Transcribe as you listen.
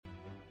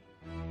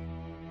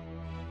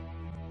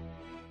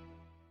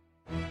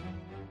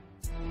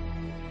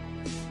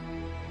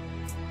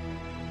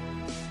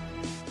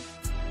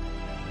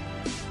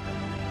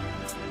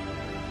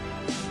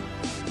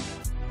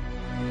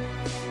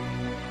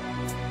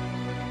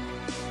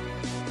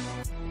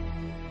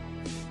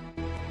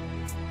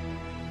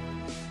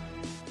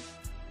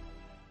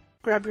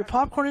Grab your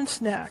popcorn and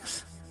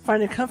snacks.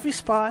 Find a comfy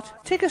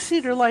spot, take a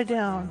seat or lie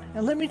down,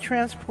 and let me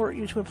transport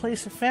you to a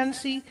place of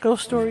fantasy,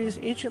 ghost stories,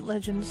 ancient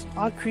legends,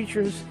 odd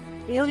creatures,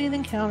 alien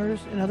encounters,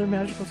 and other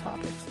magical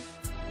topics.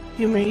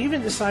 You may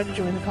even decide to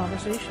join the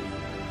conversation.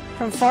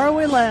 From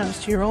faraway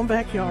lands to your own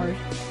backyard,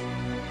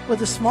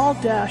 with a small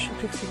dash of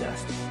pixie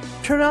dust.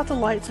 Turn out the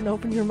lights and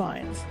open your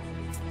minds.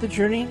 The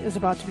journey is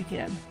about to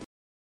begin.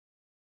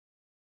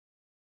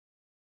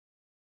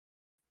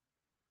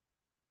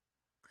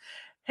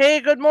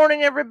 Hey, good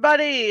morning,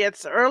 everybody.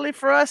 It's early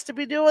for us to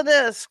be doing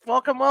this.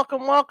 Welcome,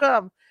 welcome,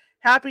 welcome.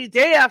 Happy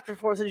day after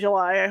 4th of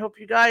July. I hope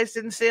you guys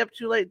didn't stay up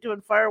too late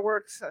doing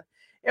fireworks.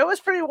 It was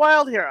pretty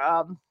wild here.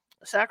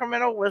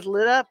 Sacramento was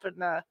lit up,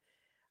 and I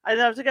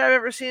don't think I've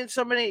ever seen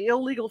so many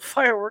illegal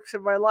fireworks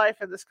in my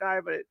life in the sky,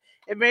 but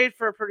it made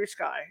for a pretty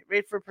sky. It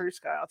made for a pretty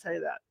sky, I'll tell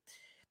you that.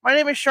 My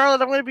name is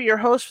Charlotte. I'm going to be your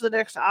host for the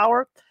next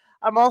hour.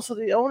 I'm also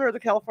the owner of the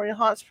California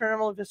Haunts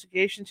Paranormal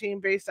Investigation Team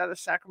based out of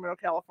Sacramento,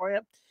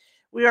 California.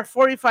 We are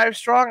 45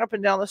 strong up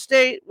and down the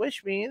state,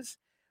 which means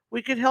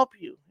we can help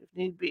you if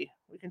need be.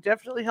 We can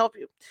definitely help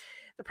you.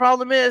 The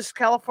problem is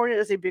California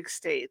is a big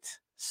state.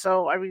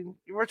 So, I mean,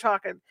 we're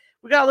talking,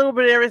 we got a little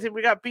bit of everything.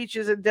 We got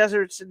beaches and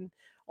deserts and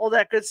all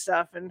that good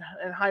stuff, and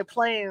high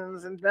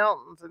plains and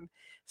mountains. And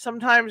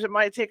sometimes it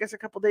might take us a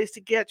couple days to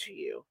get to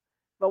you,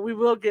 but we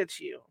will get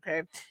to you,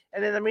 okay?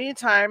 And in the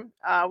meantime,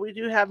 we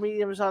do have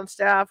mediums on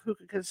staff who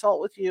can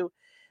consult with you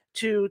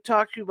to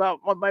talk to you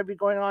about what might be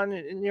going on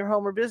in your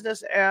home or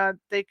business, and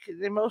they,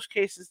 in most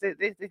cases, they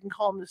can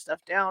calm this stuff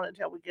down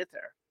until we get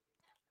there.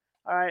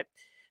 All right.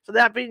 So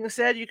that being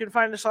said, you can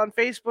find us on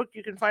Facebook.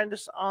 You can find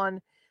us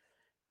on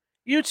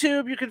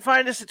YouTube. You can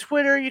find us at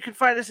Twitter. You can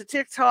find us at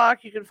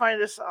TikTok. You can find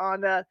us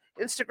on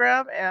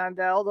Instagram, and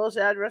all those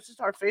addresses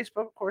are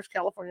Facebook, of course,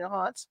 California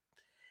Haunts.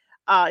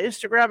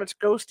 Instagram, it's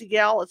Ghosty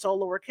Gal. It's all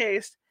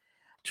lowercase.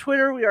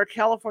 Twitter, we are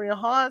California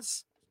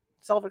Haunts.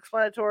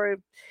 Self-explanatory.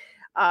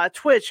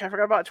 Twitch, I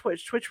forgot about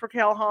Twitch. Twitch for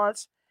Cal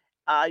Haunts.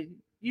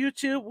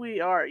 YouTube,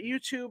 we are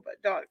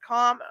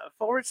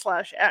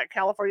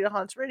youtube.com/@California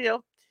Haunts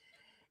Radio.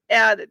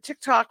 And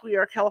TikTok, we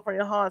are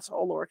California Haunts,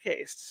 all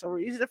lowercase. So we're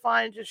easy to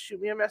find. Just shoot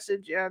me a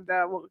message, and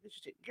we'll get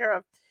you taken care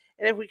of.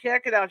 And if we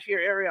can't get out to your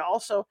area,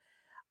 also,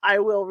 I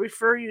will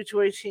refer you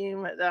to a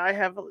team that I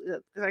have,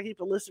 because I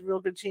keep a list of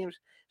real good teams.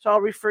 So I'll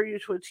refer you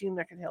to a team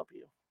that can help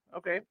you.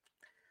 Okay?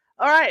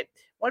 All right.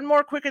 One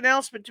more quick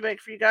announcement to make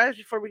for you guys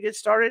before we get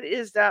started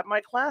is that my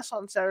class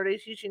on Saturday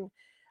is teaching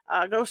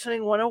Ghost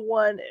Hunting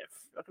 101.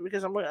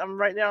 Because I'm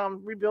right now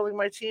I'm rebuilding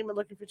my team and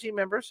looking for team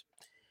members.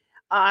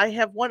 I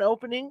have one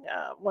opening.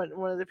 One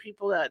of the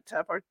people that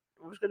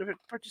was going to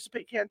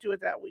participate can't do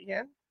it that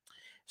weekend.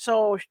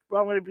 So I'm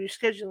going to be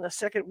scheduling a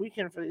second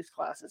weekend for these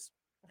classes.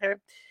 Okay.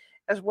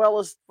 As well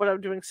as what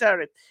I'm doing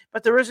Saturday.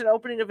 But there is an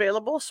opening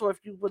available. So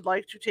if you would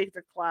like to take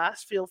the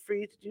class, feel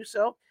free to do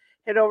so.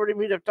 Head over to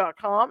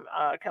meetup.com,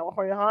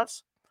 California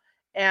Haunts,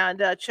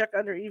 and check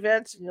under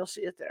events, and you'll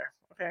see it there.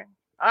 Okay.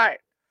 All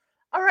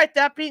right.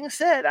 That being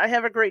said, I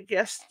have a great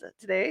guest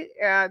today,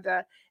 and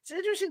it's an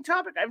interesting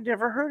topic. I've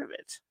never heard of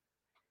it.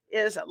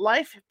 Is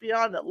life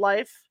beyond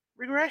life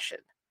regression?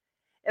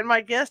 And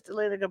my guest,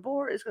 Elena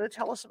Gabor, is going to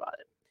tell us about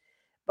it.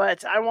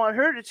 But I want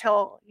her to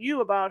tell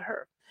you about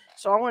her.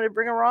 So I'm going to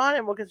bring her on,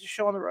 and we'll get the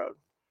show on the road.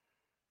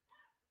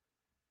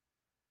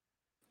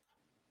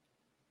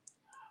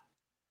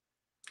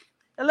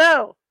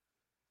 Hello.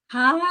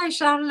 Hi,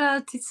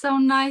 Charlotte. It's so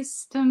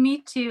nice to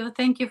meet you.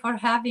 Thank you for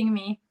having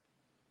me.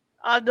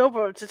 No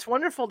problem. It's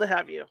wonderful to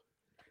have you.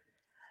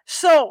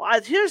 So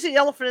here's the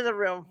elephant in the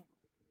room.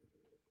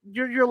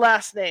 Your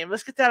last name.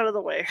 Let's get that out of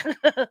the way.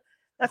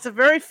 That's a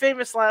very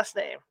famous last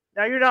name.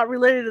 Now, you're not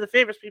related to the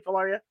famous people,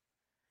 are you?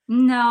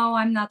 No,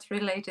 I'm not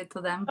related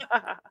to them.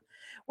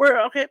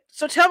 Okay.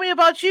 So tell me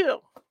about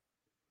you.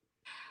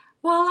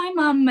 Well, I'm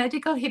a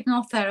medical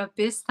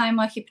hypnotherapist. I'm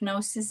a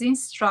hypnosis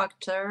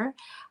instructor.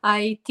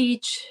 I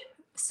teach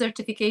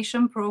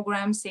certification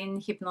programs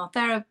in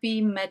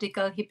hypnotherapy,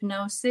 medical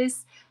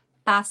hypnosis,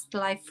 past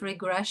life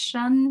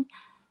regression,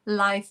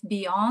 life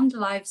beyond,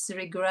 life's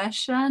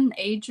regression,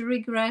 age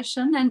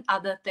regression, and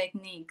other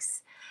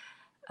techniques.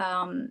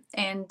 I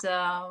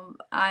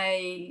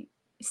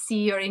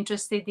see you're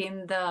interested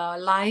in the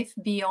life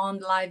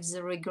beyond life's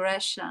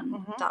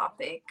regression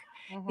topic.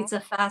 It's a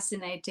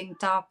fascinating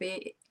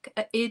topic.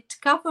 It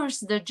covers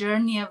the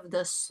journey of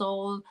the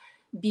soul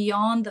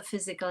beyond the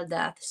physical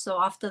death. So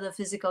after the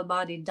physical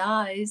body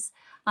dies,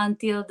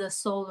 until the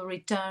soul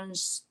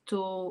returns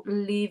to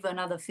live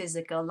another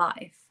physical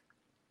life.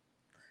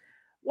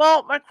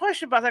 Well, my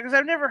question about that, because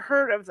I've never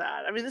heard of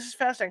that. I mean, this is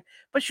fascinating.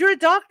 But you're a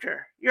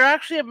doctor. You're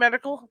actually a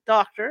medical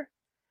doctor.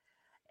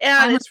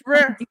 And it's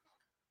rare.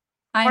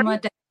 I'm a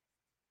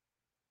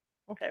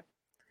Okay.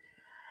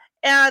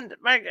 And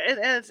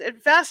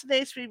it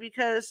fascinates me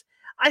because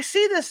I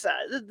see this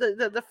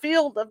the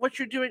field of what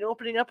you're doing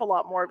opening up a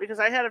lot more, because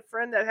I had a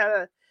friend that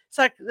had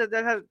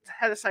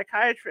a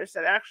psychiatrist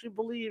that actually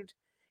believed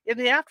in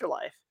the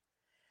afterlife.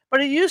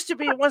 But it used to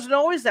be, it wasn't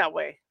always that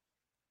way.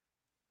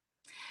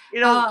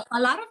 A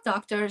lot of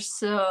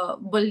doctors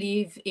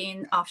believe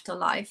in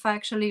afterlife. I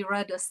actually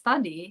read a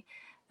study,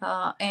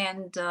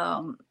 and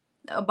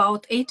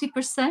about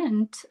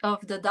 80%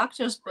 of the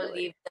doctors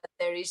believe that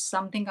there is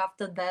something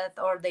after death,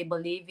 or they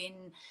believe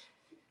in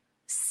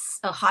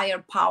a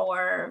higher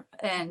power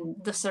and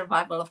the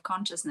survival of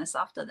consciousness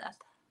after death.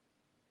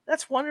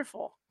 That's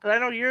wonderful. Because I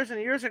know years and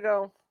years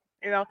ago,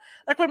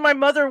 like when my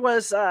mother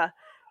was,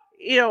 when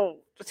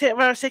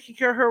I was taking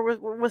care of her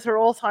with her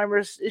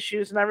Alzheimer's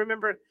issues, and I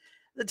remember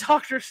the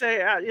doctor say,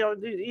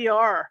 the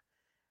ER,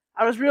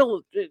 I was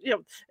real,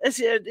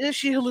 is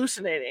she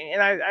hallucinating?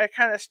 And I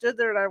kind of stood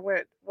there and I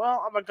went,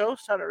 well, I'm a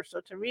ghost hunter,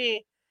 so to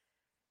me,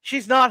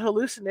 she's not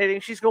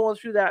hallucinating. She's going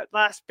through that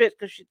last bit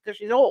because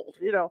she's old.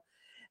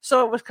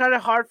 So it was kind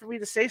of hard for me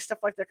to say stuff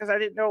like that because I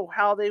didn't know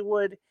how they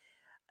would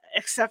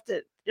accept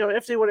it,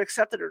 if they would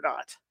accept it or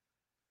not.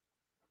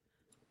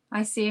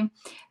 I see.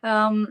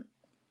 A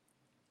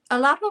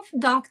lot of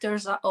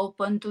doctors are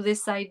open to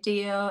this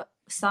idea.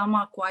 Some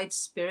are quite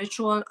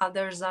spiritual,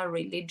 others are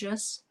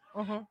religious.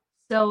 Mm-hmm.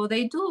 So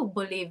they do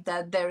believe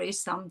that there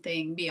is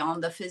something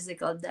beyond the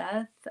physical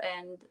death,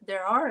 and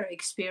there are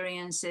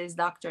experiences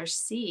doctors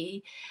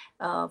see.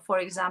 For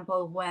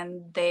example,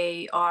 when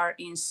they are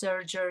in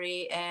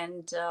surgery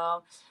and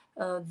the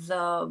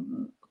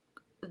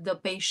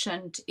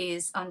patient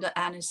is under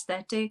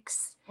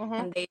anesthetics, Mm-hmm.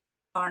 and they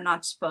are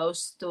not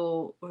supposed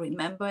to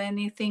remember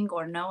anything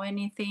or know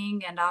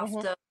anything, and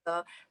after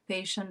the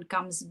patient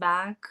comes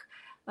back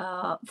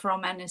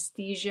from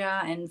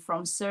anesthesia and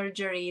from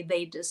surgery,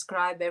 they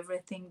describe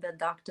everything the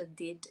doctor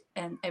did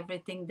and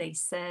everything they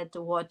said,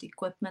 what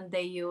equipment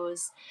they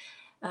use.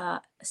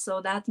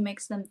 So that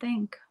makes them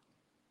think.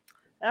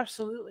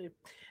 Absolutely.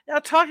 Now,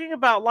 talking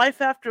about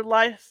life after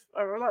life,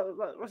 or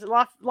was it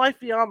life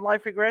beyond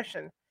life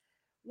regression?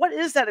 What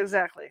is that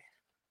exactly?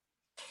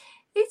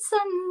 It's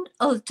an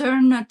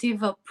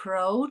alternative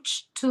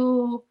approach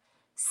to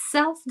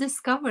self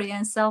discovery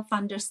and self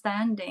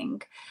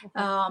understanding.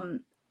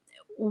 Um,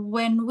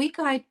 when we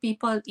guide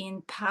people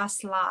in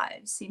past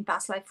lives, in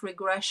past life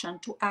regression,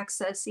 to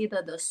access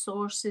either the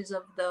sources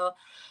of the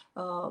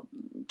uh,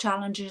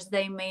 challenges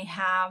they may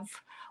have,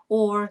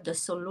 or the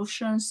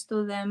solutions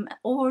to them,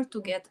 or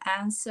to get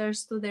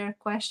answers to their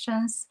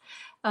questions,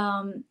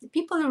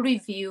 people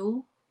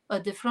review a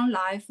different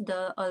life,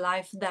 a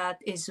life that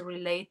is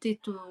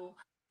related to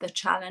the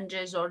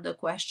challenges or the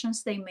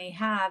questions they may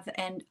have.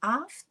 And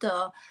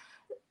after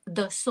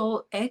the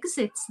soul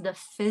exits the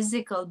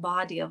physical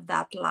body of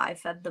that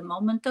life at the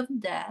moment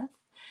of death,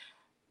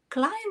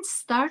 clients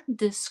start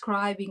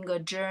describing a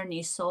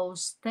journey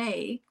souls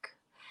take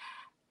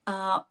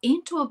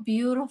into a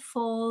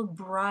beautiful,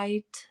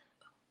 bright,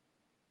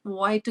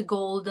 white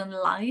golden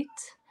light.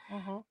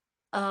 Mm-hmm.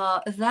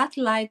 That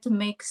light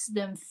makes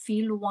them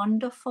feel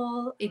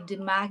wonderful. It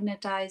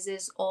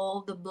demagnetizes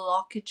all the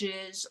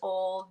blockages,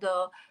 all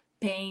the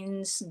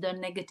pains, the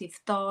negative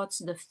thoughts,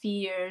 the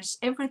fears,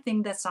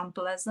 everything that's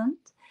unpleasant.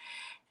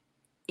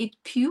 It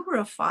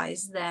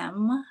purifies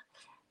them,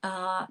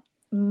 uh,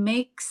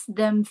 makes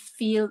them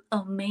feel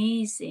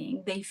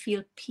amazing. They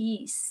feel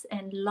peace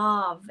and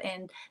love,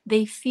 and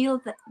they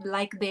feel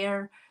like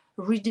they're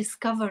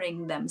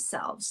rediscovering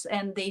themselves,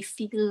 and they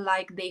feel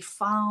like they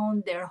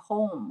found their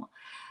home,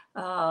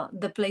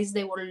 the place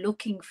they were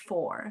looking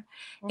for.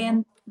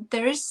 And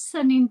there is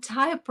an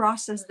entire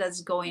process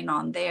that's going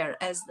on there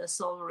as the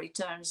soul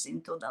returns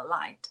into the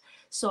light.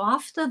 So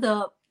after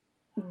the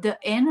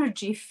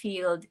energy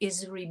field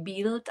is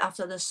rebuilt,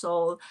 after the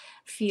soul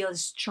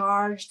feels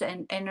charged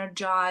and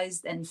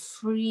energized and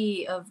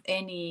free of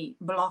any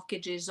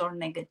blockages or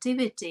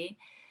negativity,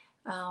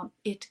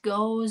 it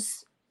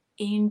goes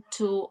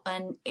into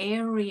an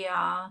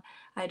area.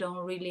 I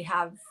don't really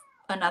have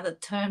another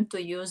term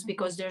to use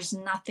because there's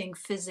nothing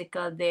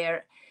physical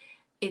there.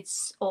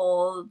 It's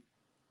all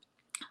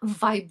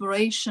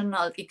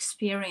vibrational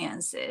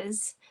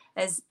experiences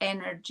as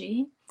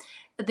energy.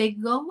 They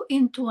go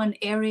into an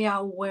area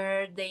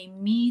where they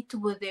meet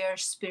with their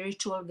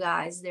spiritual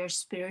guides, their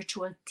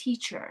spiritual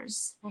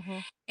teachers,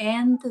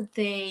 and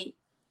they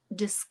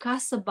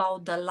discuss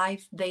about the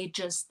life they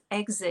just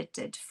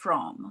exited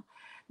from.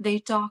 They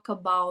talk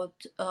about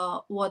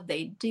what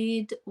they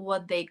did,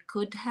 what they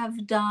could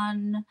have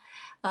done,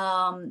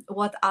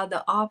 what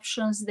other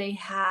options they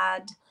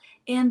had,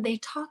 and they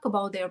talk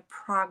about their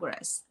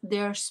progress.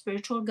 Their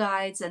spiritual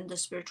guides and the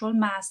spiritual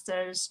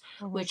masters,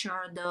 which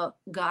are the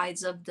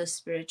guides of the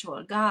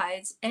spiritual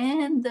guides,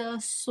 and the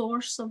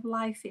source of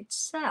life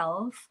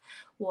itself,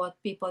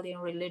 what people in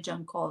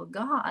religion call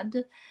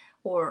God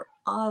or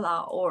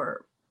Allah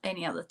or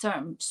any other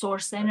term,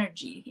 source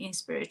energy in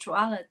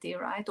spirituality,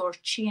 right? Or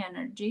chi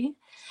energy.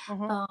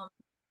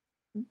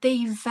 They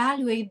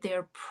evaluate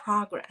their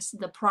progress,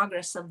 the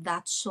progress of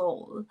that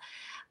soul.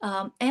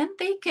 And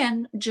they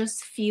can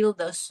just feel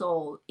the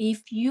soul.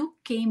 If you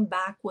came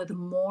back with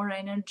more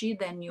energy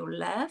than you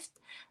left,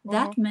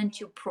 that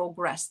meant you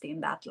progressed in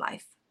that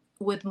life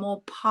with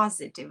more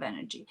positive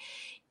energy.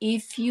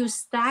 If you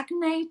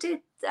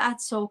stagnated,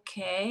 that's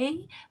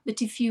okay.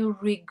 But if you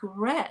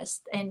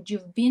regressed and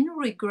you've been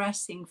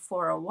regressing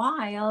for a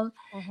while,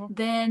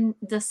 then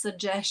the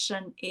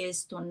suggestion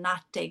is to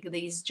not take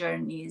these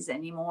journeys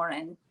anymore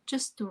and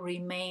just to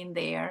remain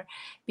there,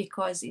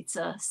 because it's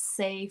a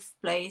safe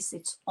place.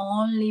 It's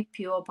only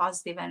pure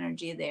positive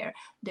energy there.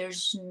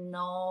 There's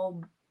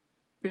no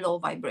low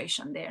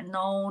vibration there,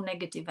 no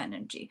negative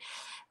energy.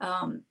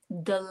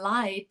 The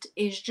light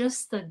is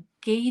just a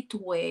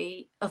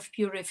gateway of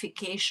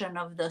purification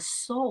of the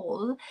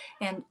soul,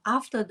 and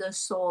after the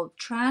soul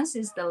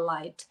transits the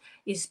light,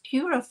 is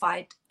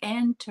purified,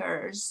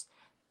 enters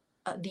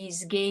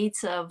these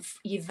gates of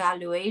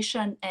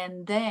evaluation,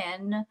 and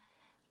then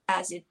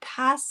as it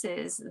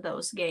passes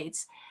those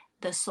gates,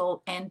 the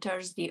soul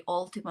enters the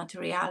ultimate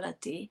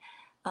reality,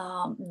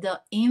 the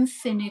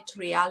infinite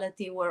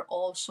reality where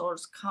all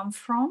souls come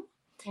from,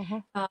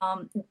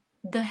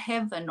 the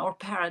heaven or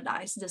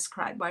paradise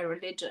described by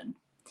religion.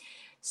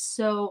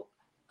 So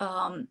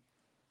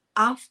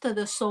after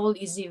the soul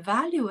is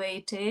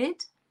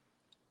evaluated,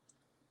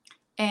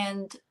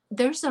 and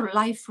there's a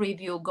life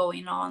review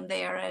going on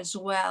there as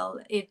well.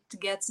 It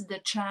gets the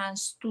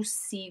chance to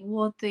see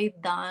what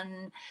they've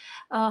done,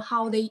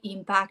 how they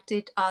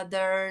impacted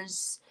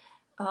others.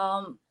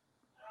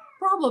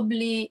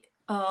 Probably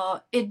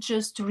it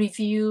just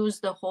reviews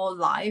the whole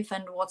life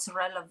and what's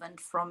relevant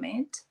from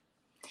it.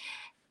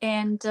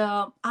 And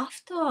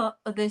after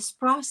this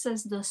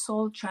process, the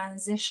soul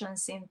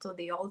transitions into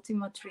the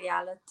ultimate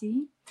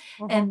reality.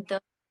 And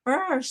the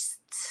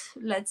first,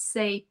 let's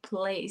say,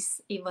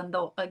 place, even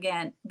though,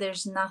 again,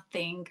 there's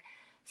nothing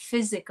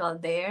physical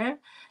there,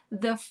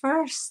 the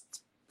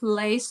first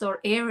place or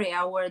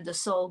area where the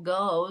soul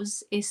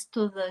goes is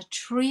to the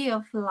tree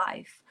of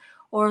life,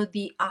 or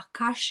the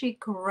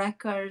Akashic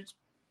record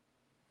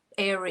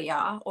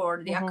area,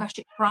 or the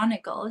Akashic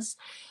Chronicles,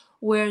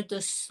 where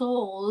the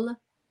soul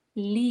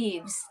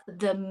leaves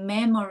the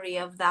memory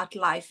of that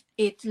life.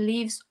 It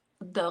leaves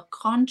the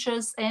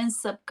conscious and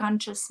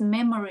subconscious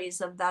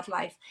memories of that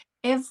life,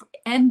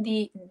 and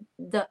the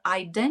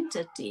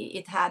identity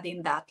it had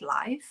in that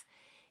life.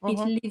 It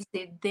leaves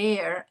it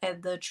there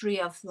at the tree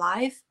of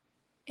life,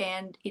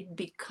 and it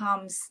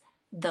becomes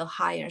the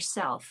higher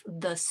self,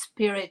 the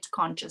spirit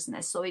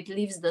consciousness. So it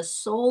leaves the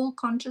soul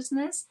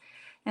consciousness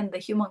and the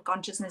human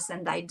consciousness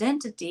and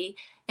identity,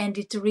 and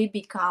it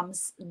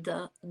becomes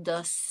the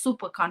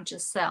super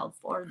conscious self,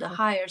 or the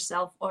higher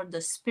self, or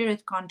the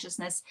spirit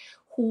consciousness,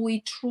 who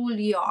we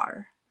truly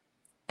are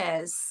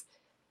as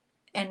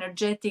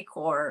energetic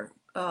or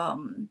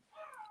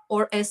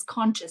as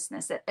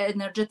consciousness,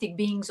 energetic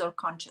beings or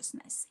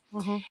consciousness.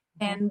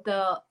 And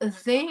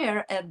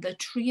there at the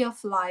tree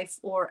of life,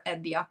 or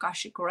at the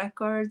Akashic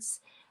records,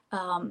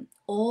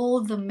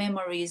 all the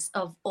memories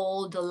of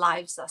all the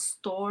lives are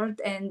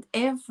stored, and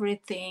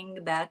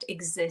everything that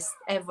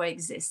ever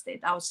existed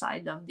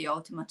outside of the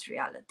ultimate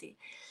reality.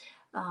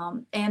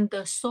 And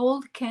the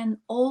soul can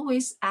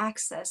always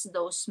access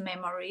those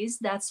memories.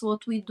 That's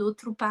what we do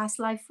through past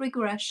life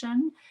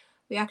regression.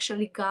 We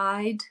actually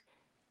guide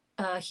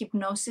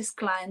hypnosis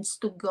clients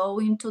to go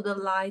into the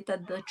light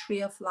at the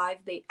tree of life.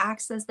 They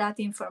access that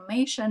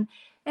information,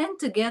 and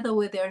together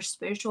with their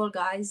spiritual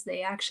guides,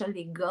 they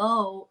actually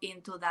go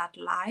into that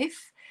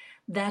life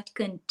that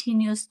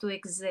continues to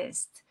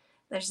exist.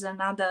 There's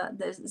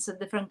a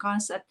different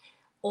concept.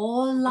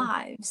 All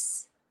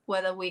lives,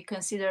 whether we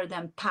consider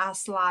them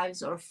past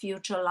lives or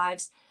future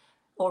lives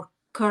or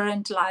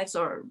current lives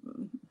or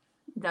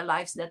the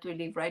lives that we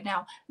live right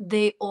now,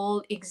 they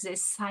all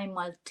exist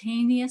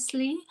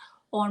simultaneously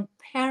on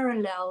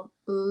parallel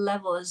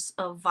levels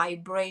of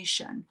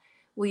vibration.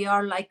 We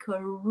are like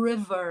a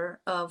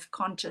river of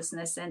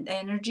consciousness and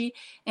energy,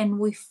 and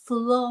we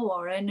flow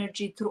our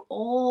energy through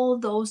all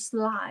those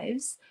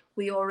lives.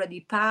 We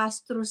already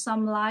passed through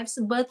some lives,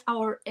 but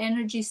our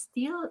energy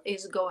still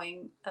is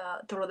going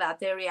through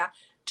that area,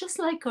 just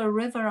like a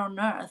river on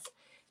earth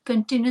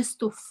continues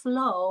to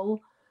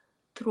flow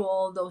through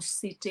all those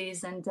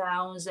cities and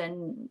towns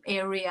and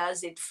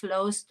areas it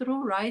flows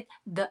through, right?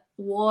 The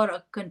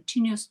water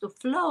continues to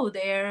flow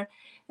there,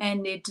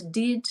 and it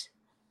did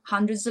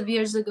hundreds of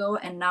years ago,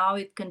 and now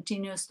it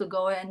continues to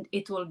go, and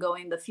it will go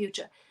in the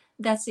future.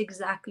 That's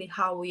exactly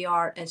how we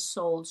are as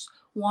souls.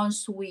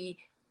 Once we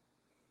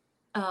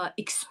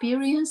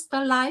experience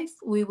the life,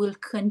 we will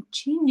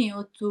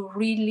continue to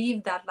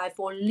relive that life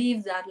or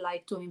live that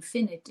life to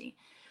infinity.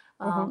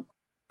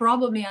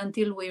 Probably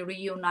until we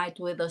reunite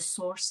with the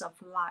source of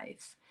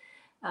life.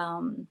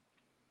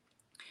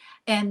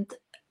 And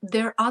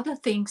there are other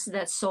things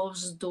that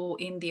souls do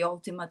in the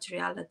ultimate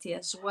reality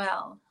as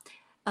well.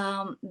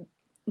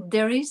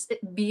 There is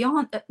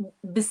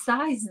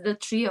besides the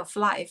tree of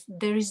life,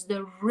 there is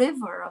the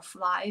river of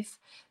life,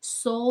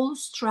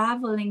 souls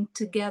traveling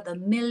together,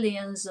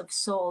 millions of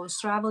souls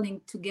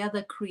traveling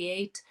together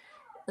create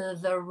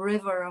the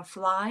river of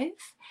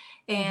life.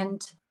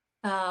 And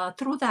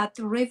through that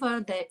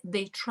river,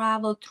 they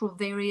travel through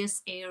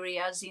various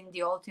areas in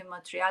the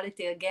ultimate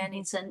reality. Again,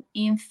 it's an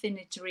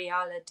infinite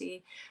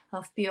reality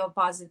of pure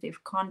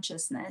positive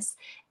consciousness.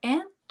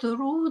 And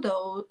through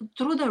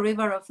the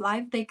river of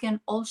life, they can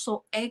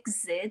also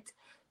exit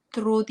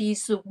through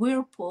these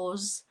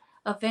whirlpools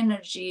of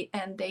energy,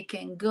 and they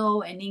can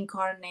go and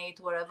incarnate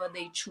wherever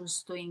they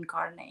choose to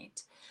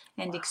incarnate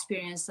and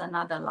experience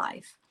another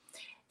life.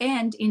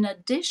 And in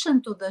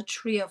addition to the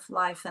tree of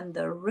life and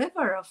the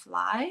river of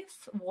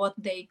life, what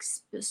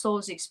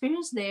souls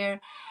experience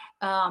there,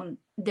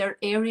 there are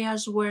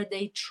areas where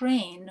they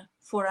train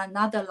for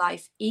another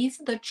life if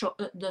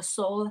the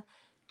soul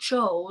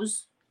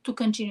chose to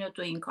continue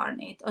to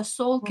incarnate. A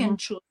soul can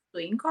choose to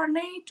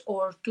incarnate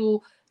or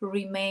to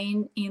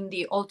remain in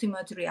the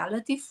ultimate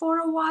reality for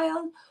a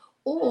while,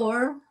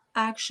 or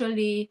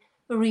actually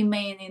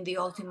remain in the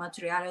ultimate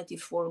reality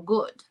for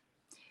good.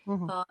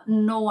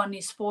 No one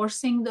is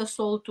forcing the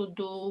soul to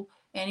do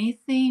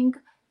anything.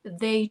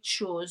 They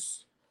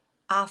choose,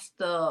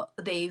 after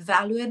they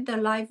evaluate the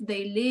life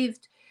they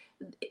lived,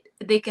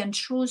 they can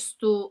choose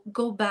to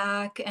go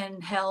back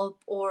and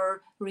help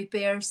or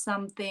repair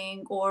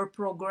something or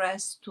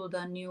progress to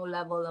the new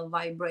level of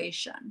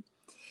vibration.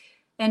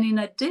 And in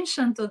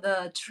addition to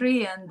the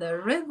tree and the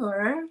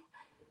river,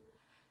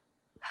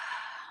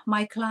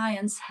 my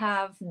clients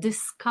have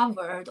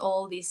discovered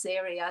all these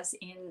areas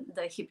in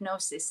the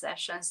hypnosis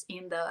sessions,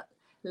 in the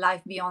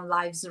Life Beyond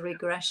Life's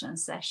regression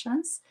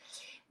sessions.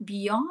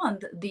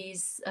 Beyond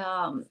these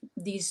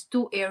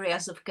two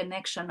areas of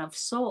connection of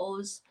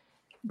souls,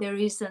 there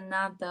is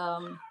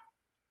another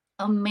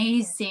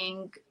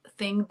amazing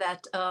thing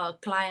that a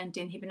client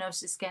in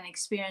hypnosis can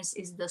experience,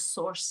 is the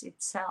source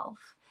itself.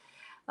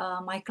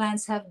 My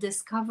clients have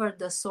discovered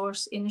the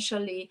source.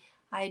 Initially,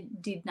 I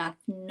did not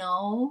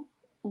know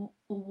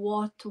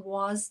what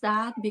was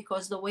that,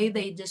 because the way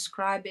they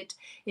describe it,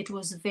 it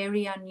was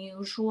very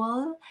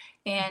unusual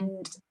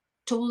and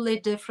totally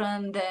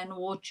different than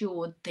what you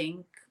would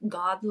think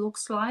God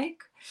looks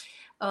like.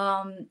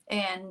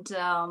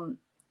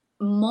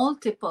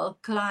 Multiple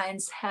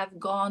clients have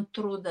gone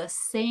through the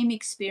same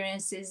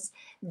experiences,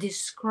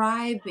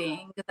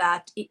 describing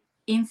that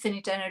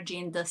infinite energy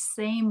in the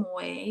same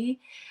way.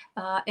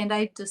 And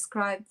I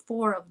describe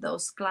 4 of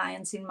those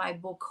clients in my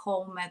book,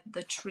 Home at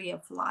the Tree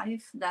of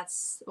Life.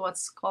 That's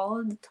what's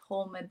called,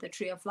 Home at the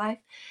Tree of Life.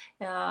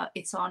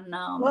 It's on...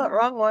 What?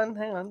 Wrong one.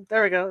 Hang on.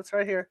 There we go. It's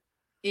right here.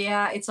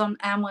 Yeah, it's on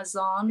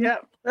Amazon. Yeah,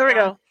 there we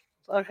go.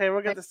 Okay,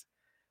 we'll get this.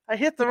 I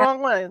hit the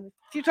wrong one.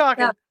 Keep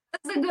talking. Yeah,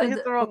 that's a good... I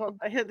hit the wrong one.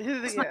 I hit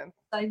it again.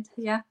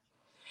 Yeah.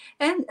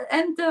 And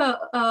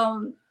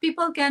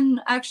people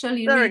can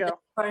actually there read we go.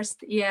 the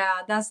first...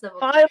 Yeah, that's the book.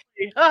 Finally.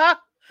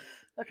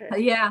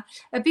 Okay. Yeah,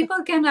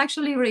 people can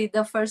actually read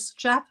the first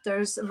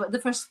chapters, the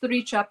first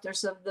 3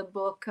 chapters of the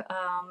book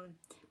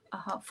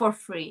for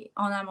free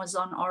on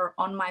Amazon or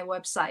on my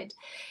website.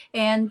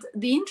 And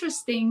the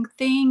interesting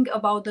thing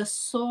about the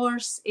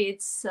source,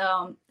 it's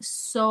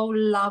so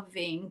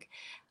loving.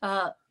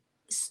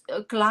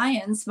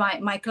 Clients,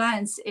 my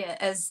clients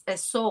as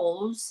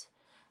souls,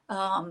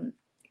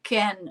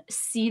 can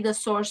see the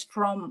source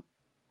from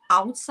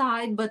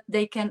outside, but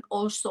they can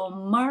also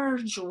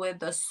merge with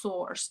the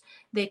source.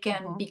 They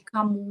can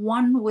become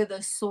one with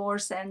the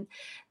source, and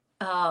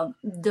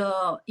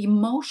the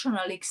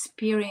emotional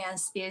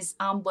experience is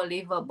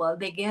unbelievable.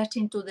 They get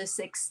into this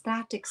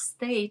ecstatic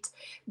state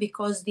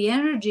because the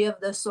energy of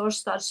the source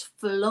starts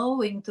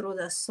flowing through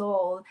the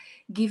soul,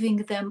 giving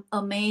them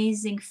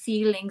amazing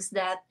feelings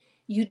that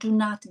you do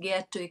not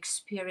get to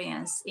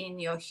experience in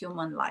your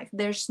human life.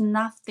 There's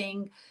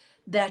nothing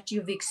that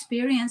you've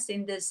experienced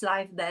in this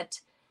life that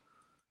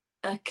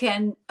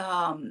can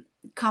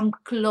come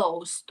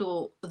close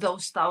to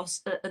those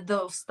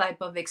type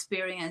of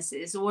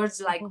experiences. Words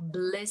like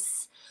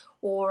bliss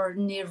or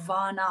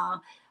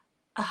nirvana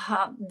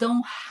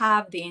don't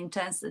have the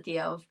intensity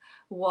of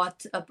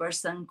what a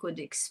person could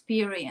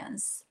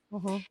experience.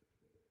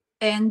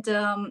 And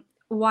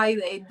why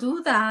they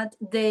do that,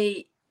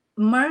 they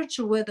merge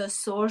with the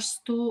source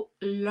to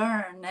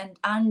learn and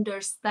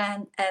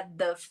understand at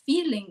the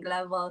feeling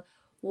level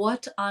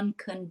what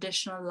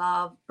unconditional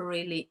love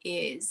really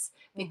is,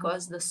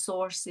 because the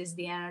source is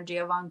the energy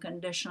of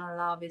unconditional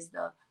love, is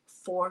the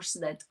force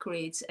that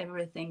creates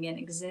everything in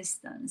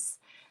existence.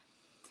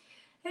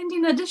 And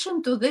in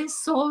addition to this,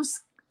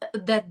 souls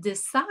that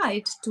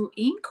decide to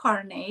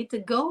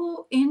incarnate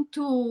go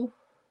into,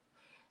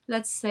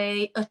 let's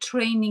say, a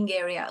training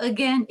area.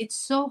 Again, it's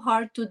so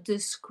hard to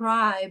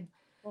describe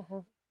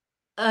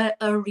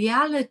a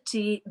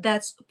reality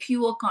that's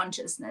pure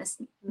consciousness.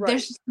 Right.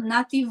 There's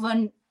not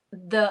even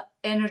the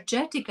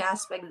energetic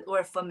aspect that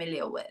we're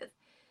familiar with.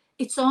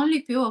 It's only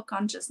pure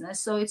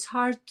consciousness, so it's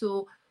hard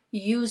to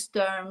use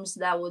terms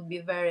that would be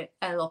very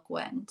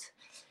eloquent.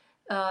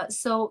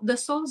 So the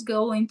souls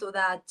go into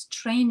that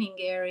training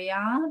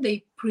area.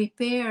 They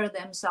prepare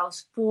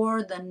themselves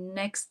for the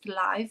next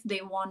life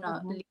they want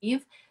to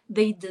live.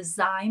 They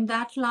design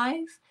that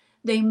life.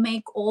 They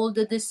make all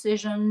the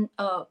decisions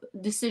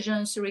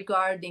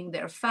regarding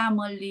their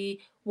family,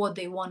 what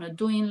they want to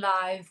do in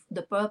life,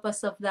 the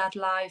purpose of that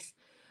life,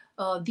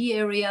 the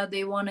area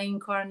they want to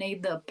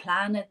incarnate, the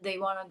planet they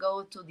want to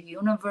go to, the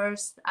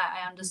universe.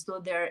 I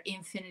understood there are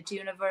infinite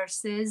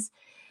universes.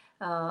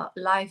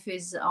 Life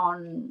is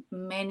on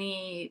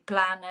many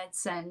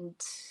planets and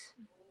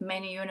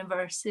many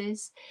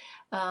universes.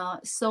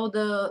 So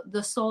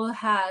the soul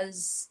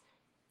has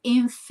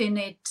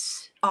infinite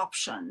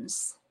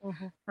options,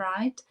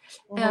 right?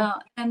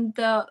 And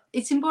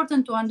it's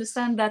important to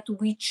understand that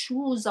we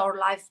choose our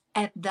life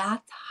at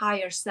that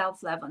higher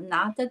self level,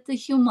 not at the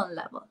human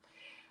level.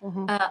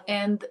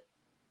 And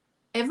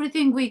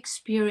everything we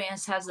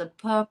experience has a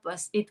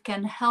purpose. It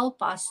can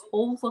help us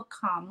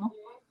overcome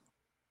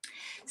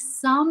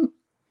some,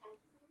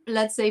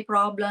 let's say,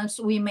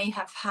 problems we may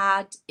have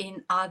had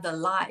in other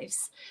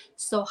lives.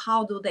 So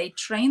how do they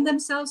train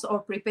themselves or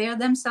prepare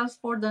themselves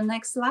for the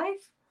next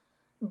life?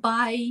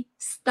 By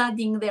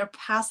studying their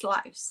past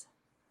lives.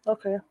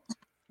 Okay.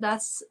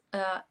 That's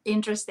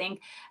interesting.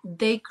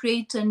 They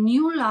create a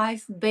new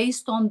life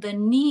based on the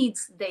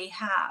needs they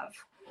have,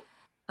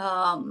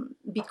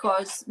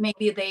 because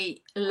maybe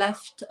they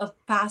left a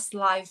past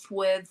life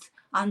with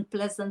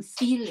unpleasant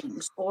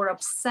feelings or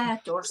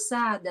upset or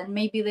sad, and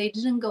maybe they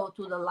didn't go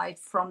to the life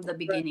from the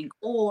beginning,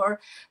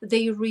 or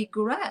they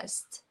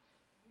regressed.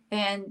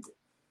 And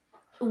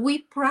we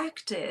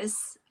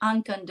practice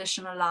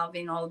unconditional love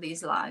in all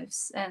these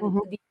lives, and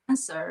the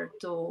answer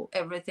to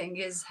everything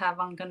is have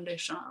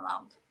unconditional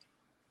love.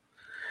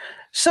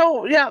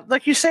 So yeah,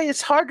 like you say,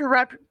 it's hard to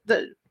wrap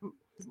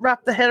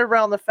the head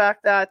around the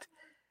fact that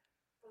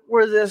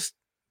we're this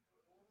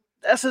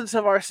essence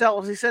of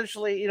ourselves,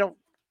 essentially.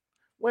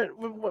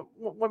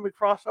 When we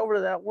cross over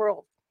to that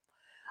world.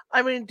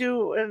 I mean,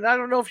 and I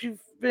don't know if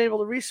you've been able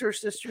to research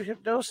this through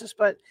hypnosis,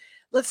 but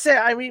let's say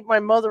I meet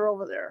my mother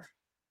over there,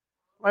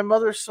 my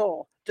mother's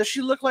soul. Does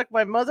she look like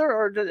my mother,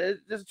 or does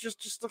it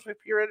just look like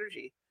pure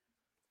energy?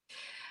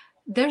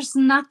 There's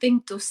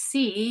nothing to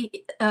see.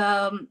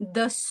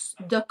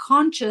 The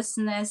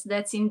consciousness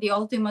that's in the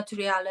ultimate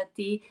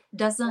reality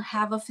doesn't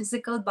have a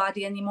physical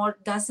body anymore,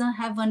 doesn't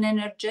have an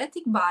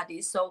energetic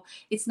body. So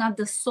it's not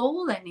the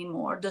soul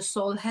anymore. The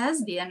soul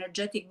has the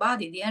energetic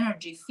body, the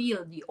energy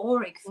field, the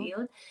auric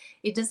field.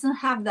 It doesn't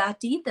have that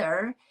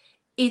either.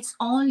 It's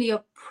only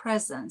a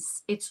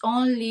presence. It's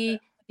only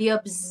the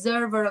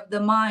observer of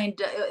the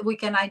mind. We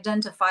can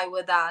identify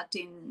with that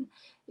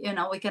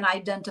we can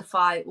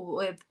identify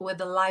with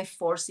the life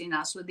force in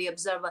us, with the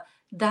observer.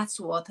 That's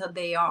what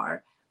they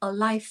are, a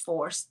life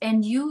force.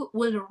 And you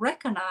will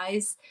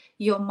recognize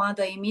your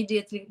mother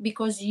immediately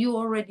because you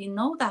already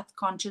know that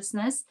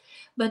consciousness,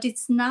 but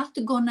it's not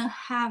gonna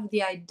have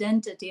the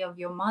identity of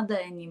your mother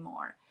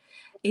anymore.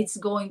 It's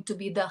going to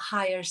be the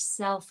higher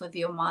self of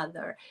your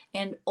mother,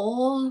 and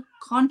all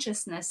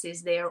consciousness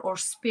is there, or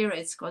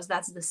spirits, because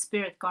that's the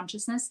spirit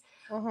consciousness.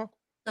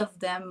 Of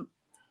them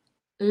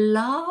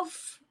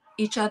love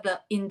each other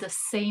in the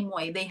same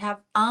way. They have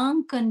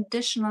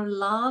unconditional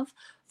love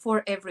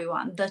for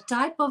everyone. The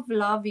type of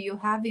love you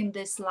have in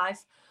this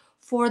life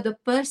for the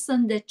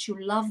person that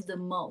you love the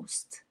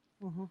most.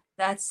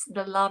 That's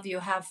the love you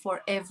have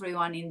for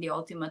everyone in the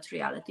ultimate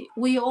reality.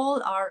 We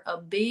all are a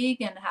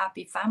big and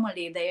happy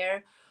family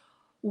there.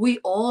 We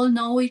all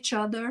know each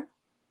other.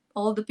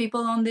 All the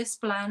people on this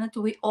planet,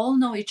 we all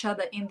know each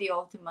other in the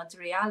ultimate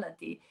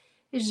reality.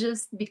 It's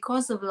just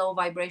because of low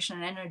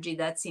vibration energy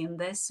that's in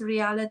this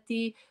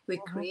reality, we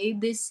create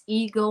this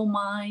ego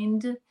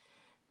mind,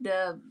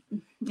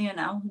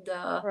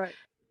 Right.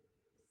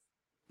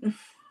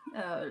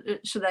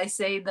 should I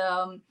say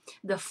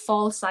the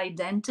false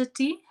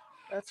identity.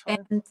 That's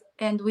fine.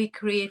 And we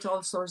create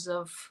all sorts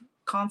of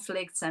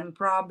conflicts and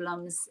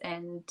problems,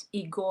 and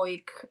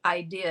egoic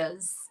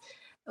ideas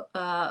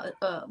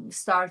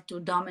start to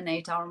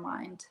dominate our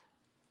mind.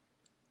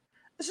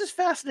 This is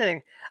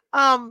fascinating.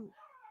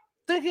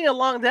 Thinking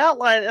along that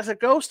line, as a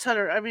ghost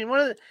hunter, I mean,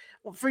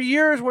 for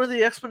years, one of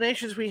the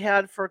explanations we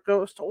had for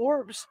ghost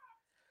orbs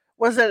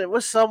was that it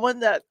was someone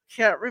that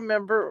can't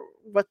remember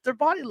what their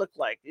body looked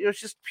like. It was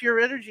just pure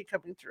energy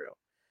coming through.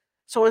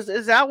 So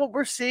is that what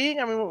we're seeing?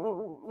 I mean,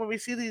 when we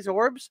see these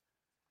orbs?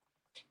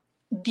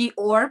 The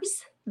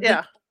orbs?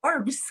 Yeah. The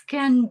orbs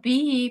can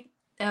be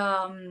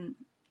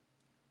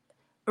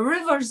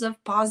rivers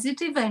of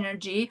positive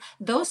energy,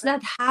 those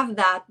that have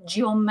that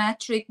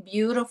geometric,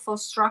 beautiful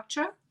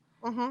structure.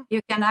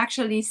 You can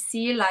actually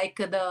see like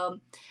the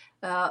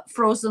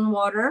frozen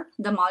water,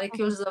 the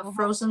molecules of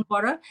frozen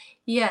water.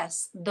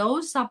 Yes,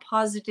 those are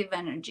positive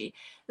energy.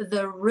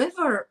 The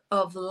river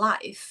of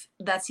life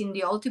that's in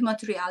the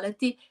ultimate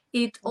reality,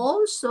 it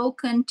also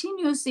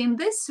continues in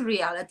this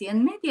reality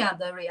and many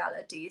other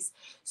realities.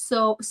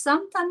 So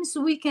sometimes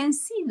we can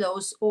see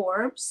those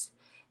orbs,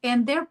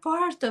 and they're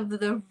part of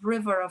the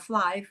river of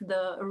life,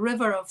 the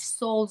river of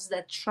souls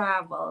that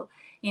travel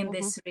in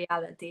this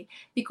reality,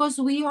 because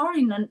we are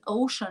in an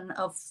ocean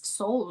of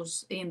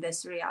souls in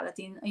this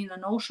reality, in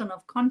an ocean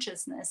of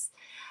consciousness.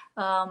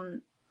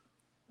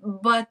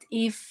 But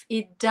if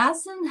it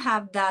doesn't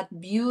have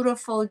that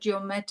beautiful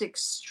geometric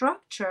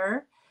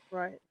structure,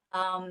 Right.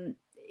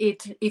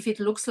 If it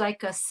looks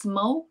like a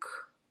smoke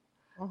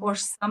or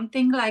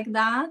something like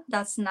that,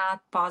 that's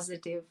not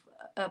positive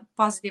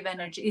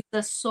energy. It's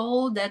the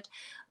soul that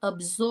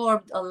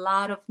absorbed a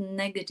lot of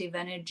negative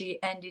energy,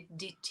 and it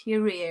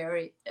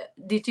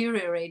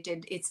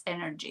deteriorated its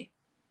energy.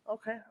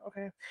 Okay.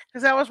 Okay.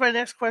 Because that was my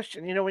next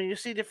question. When you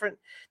see different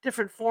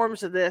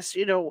forms of this,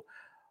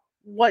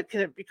 what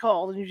can it be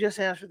called? And you just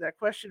answered that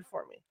question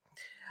for me.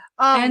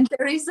 And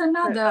there is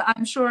another,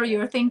 I'm sure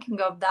you're thinking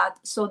of that.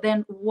 So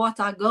then what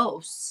are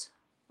ghosts?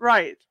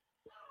 Right.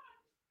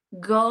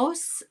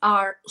 Ghosts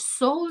are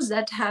souls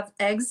that have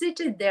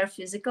exited their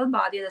physical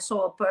body.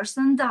 So a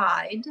person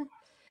died,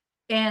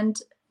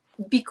 and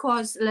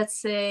because, let's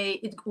say,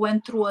 it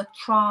went through a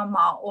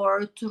trauma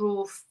or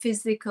through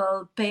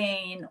physical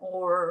pain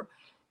or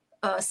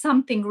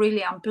something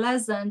really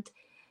unpleasant,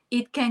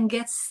 it can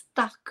get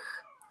stuck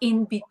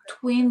in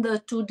between the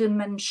two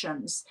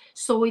dimensions.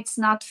 So it's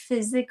not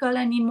physical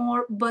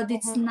anymore, but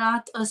it's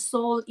not a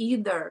soul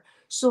either.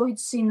 So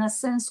it's, in a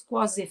sense,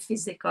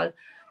 quasi-physical.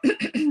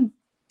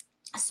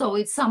 So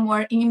it's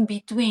somewhere in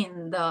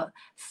between the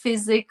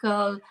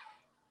physical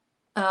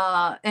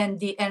and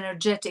the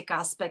energetic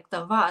aspect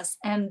of us,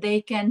 and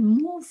they can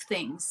move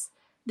things.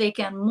 They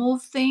can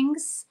move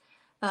things.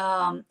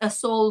 A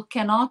soul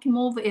cannot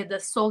move it. The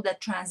soul that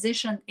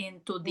transitioned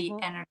into the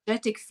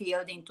energetic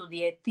field, into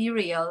the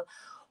ethereal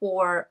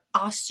or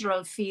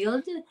astral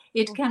field,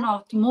 it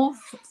cannot move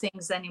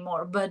things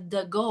anymore. But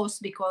the ghosts,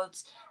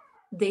 because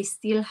they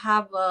still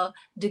have a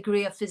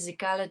degree of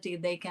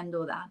physicality, they can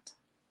do that.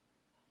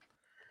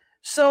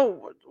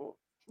 So,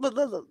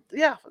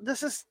 yeah,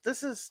 this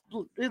is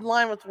in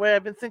line with the way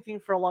I've been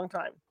thinking for a long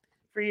time,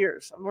 for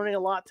years. I'm learning a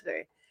lot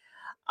today.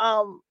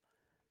 Um,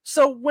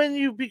 so when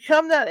you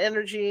become that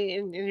energy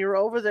and you're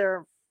over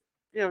there,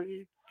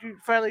 you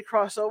finally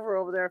cross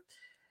over there.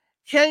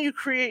 Can you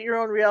create your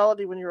own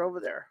reality when you're over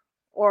there,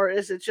 or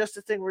is it just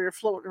a thing where you're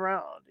floating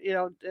around,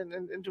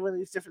 and doing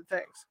these different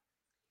things?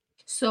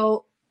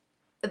 So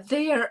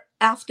there,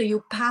 after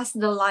you pass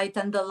the light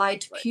and the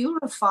light Right.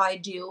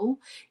 purified you,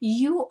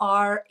 you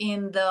are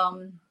in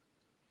the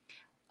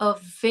a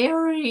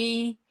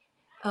very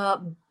uh,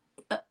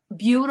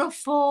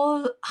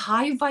 beautiful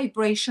high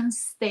vibration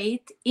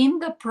state in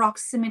the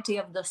proximity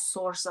of the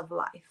source of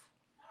life.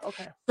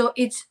 Okay. So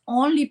it's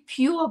only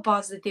pure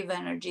positive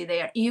energy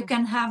there. You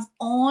can have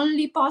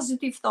only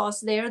positive thoughts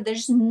there.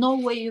 There's no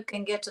way you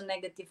can get a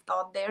negative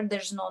thought there.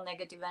 There's no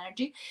negative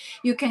energy.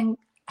 You can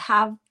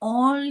have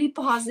only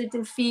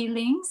positive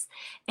feelings,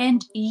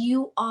 and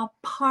you are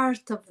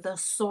part of the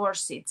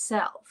source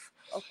itself.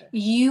 Okay.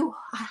 You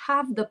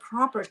have the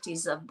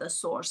properties of the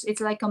source.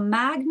 It's like a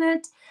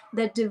magnet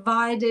that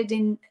divided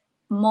in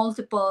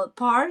multiple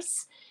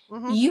parts.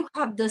 You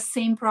have the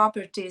same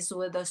properties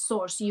with the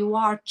source. You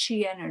are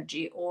chi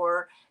energy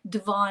or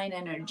divine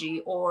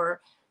energy or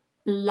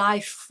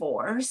life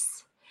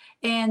force.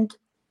 And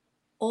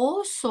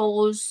all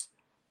souls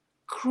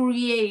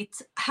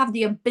have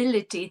the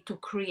ability to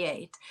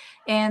create.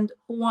 And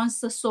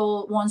once the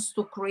soul wants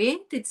to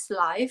create its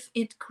life,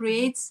 it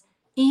creates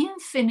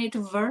infinite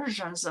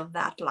versions of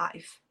that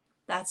life.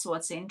 That's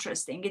what's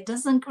interesting. It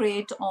doesn't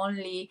create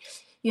only,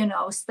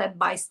 step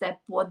by step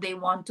what they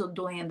want to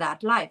do in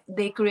that life.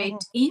 They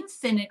create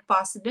infinite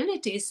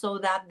possibilities so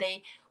that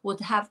they would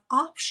have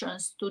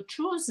options to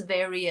choose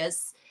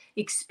various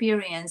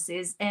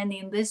experiences, and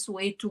in this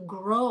way to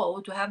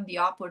grow, to have the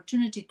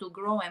opportunity to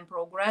grow and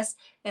progress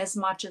as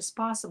much as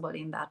possible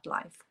in that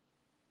life.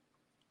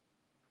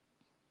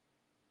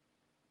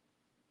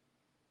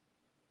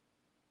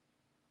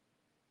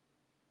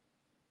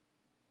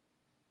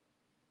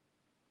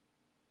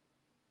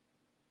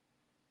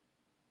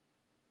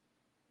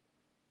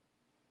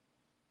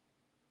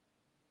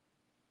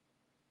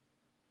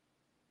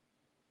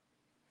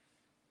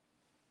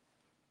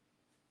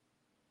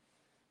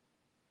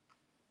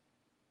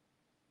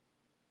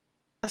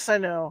 Yes, I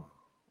know.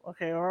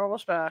 Okay, we're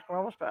almost back. We're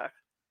almost back.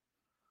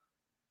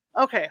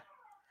 Okay.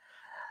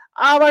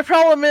 My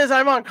problem is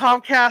I'm on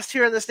Comcast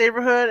here in this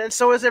neighborhood, and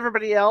so is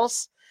everybody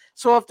else.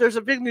 So if there's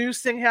a big news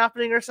thing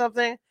happening or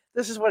something,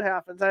 this is what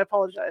happens. I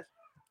apologize.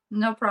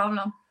 No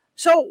problem.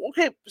 So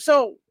okay,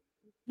 so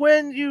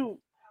when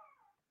you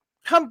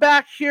come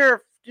back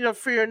here,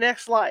 for your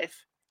next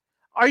life,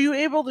 are you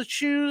able to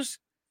choose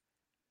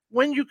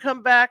when you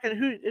come back and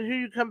who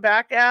you come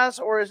back as,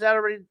 or is that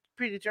already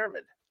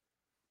predetermined?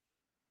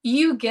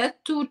 You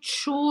get to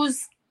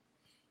choose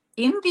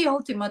in the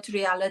ultimate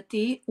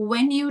reality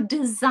when you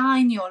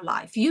design your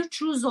life. You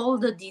choose all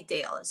the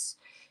details.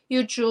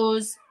 You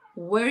choose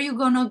where you're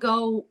gonna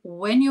go,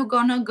 when you're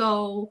gonna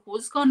go,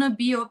 who's gonna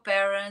be your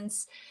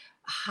parents.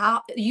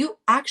 How you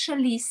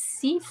actually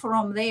see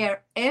from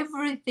there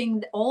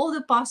everything, all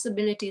the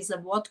possibilities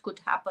of what could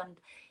happen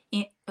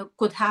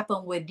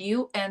with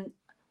you and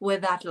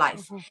with that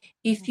life.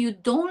 If you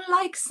don't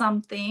like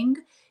something,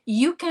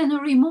 you can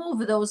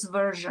remove those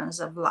versions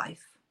of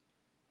life.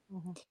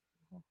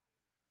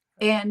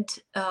 And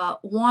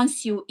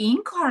once you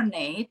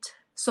incarnate,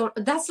 so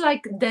that's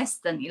like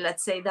destiny,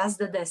 let's say that's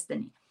the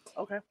destiny.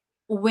 Okay.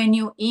 When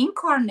you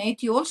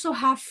incarnate, you also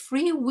have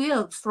free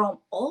will from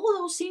all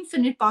those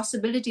infinite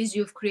possibilities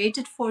you've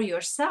created for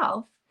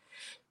yourself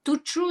to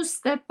choose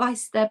step by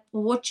step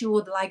what you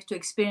would like to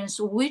experience,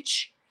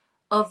 which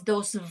of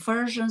those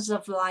versions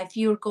of life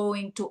you're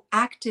going to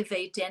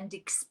activate and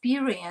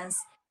experience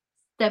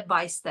step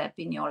by step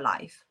in your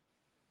life.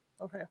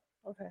 Okay.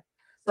 Okay.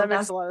 So That makes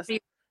that's a lot of sense.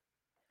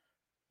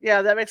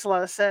 Yeah, that makes a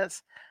lot of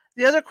sense.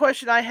 The other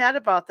question I had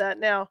about that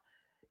now,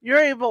 you're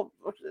able,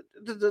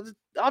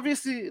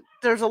 obviously,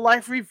 there's a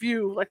life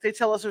review, like they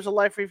tell us there's a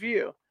life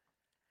review.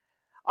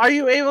 Are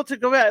you able to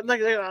go back?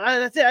 Like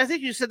I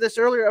think you said this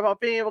earlier about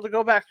being able to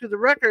go back through the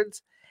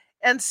records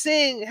and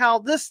seeing how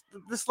this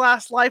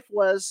last life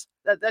was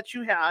that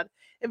you had,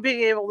 and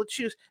being able to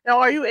choose. Now,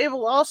 are you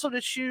able also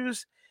to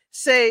choose?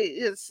 Say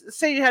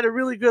you had a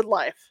really good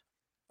life,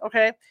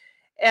 okay,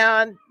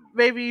 and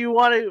maybe you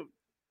want to,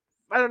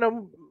 I don't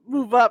know,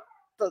 move up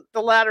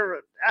the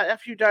ladder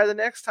after you die the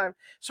next time.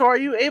 So are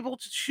you able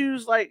to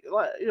choose, like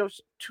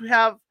to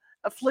have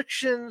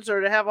afflictions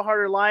or to have a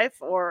harder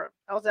life, or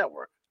how does that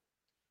work?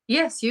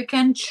 Yes, you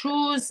can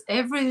choose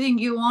everything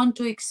you want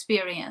to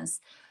experience.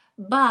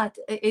 But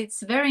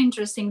it's very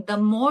interesting. The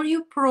more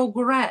you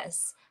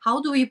progress,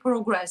 how do we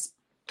progress?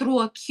 Through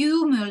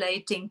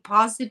accumulating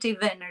positive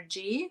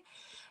energy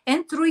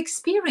and through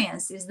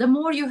experiences. The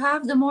more you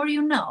have, the more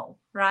you know,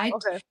 right?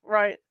 Okay,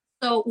 right.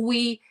 So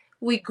we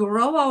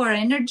grow our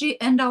energy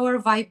and our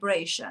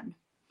vibration.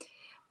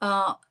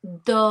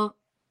 The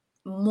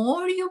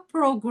more you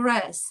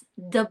progress,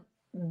 the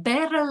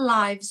better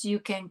lives you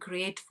can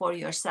create for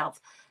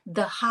yourself,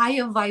 the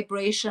higher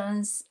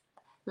vibrations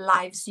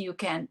lives you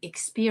can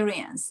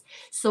experience.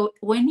 So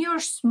when you're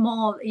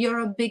small,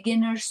 you're a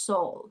beginner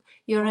soul.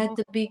 You're at Mhm.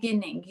 the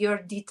beginning.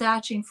 You're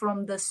detaching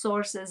from the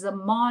source as a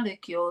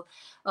molecule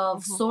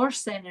of Mhm.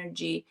 source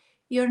energy.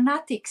 You're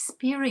not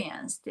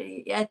experienced.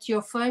 At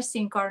your first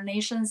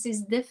incarnations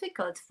is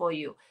difficult for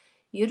you.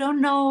 You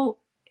don't know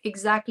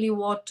exactly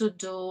what to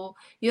do.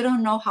 You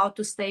don't know how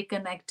to stay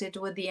connected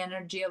with the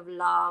energy of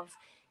love.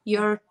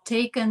 You're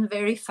taken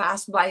very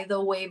fast by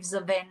the waves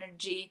of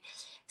energy.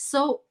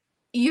 So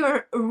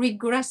you're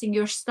regressing,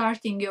 you're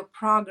starting your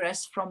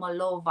progress from a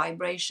low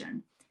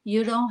vibration.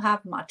 You don't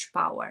have much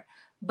power.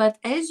 But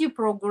as you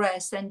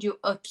progress and you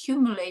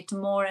accumulate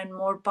more and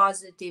more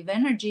positive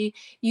energy,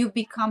 you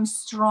become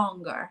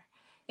stronger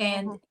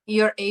and Mhm.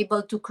 you're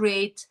able to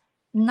create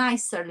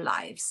nicer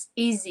lives,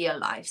 easier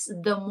lives.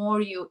 The more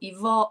you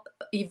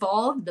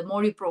evolve, the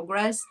more you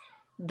progress,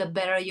 the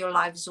better your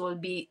lives will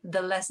be,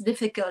 the less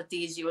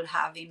difficulties you'll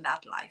have in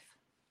that life.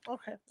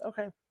 Okay.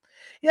 Okay.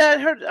 Yeah, I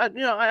heard.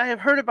 I have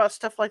heard about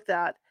stuff like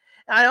that.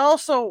 And I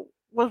also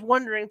was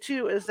wondering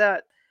too, is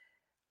that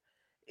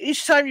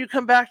each time you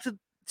come back to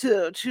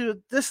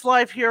this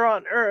life here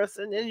on Earth,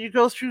 and you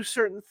go through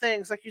certain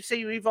things, like you say,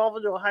 you evolve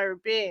into a higher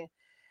being.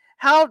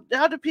 How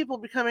do people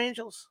become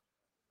angels,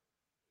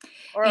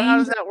 or how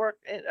does Angel, that work?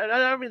 And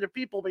I don't mean they're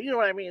people, but you know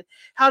what I mean.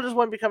 How does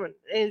one become an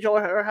angel,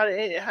 or how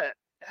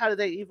do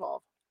they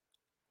evolve?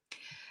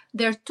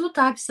 there are two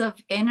types of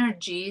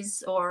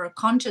energies or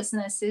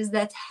consciousnesses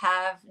that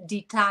have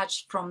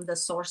detached from the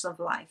source of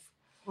life.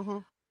 Hmm.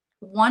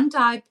 One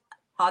type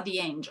are the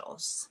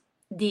angels.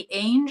 The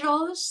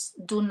angels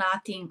do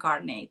not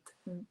incarnate.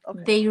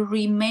 Okay. They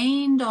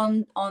remained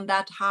on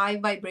that high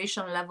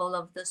vibration level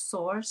of the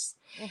source.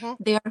 Hmm.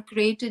 They are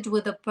created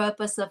with the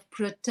purpose of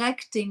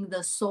protecting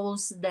the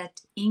souls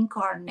that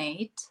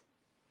incarnate,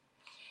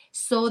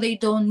 so they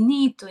don't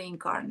need to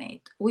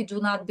incarnate. We do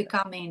not Okay.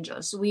 become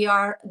angels. We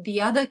are the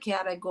other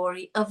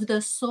category of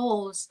the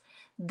souls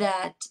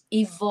that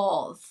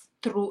evolve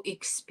through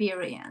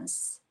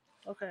experience,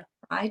 Okay.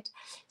 right? Right.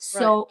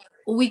 So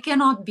we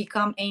cannot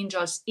become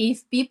angels.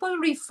 If people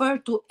refer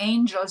to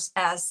angels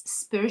as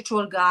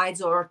spiritual guides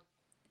or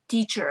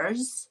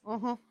teachers,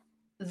 Hmm.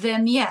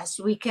 then yes,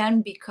 we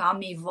can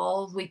become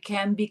evolved, we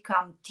can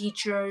become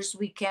teachers,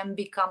 we can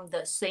become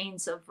the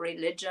saints of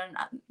religion.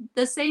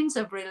 The saints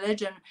of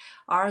religion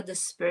are the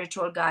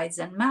spiritual guides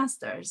and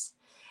masters.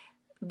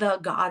 The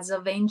gods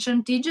of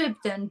ancient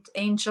Egypt and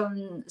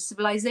ancient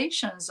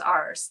civilizations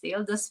are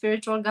still the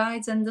spiritual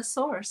guides and the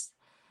source.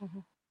 Hmm.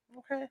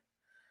 Okay.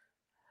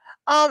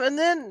 And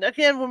then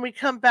again, when we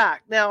come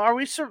back, now are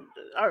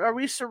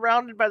we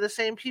surrounded by the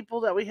same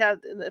people that we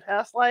had in the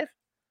past life?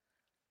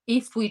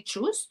 If we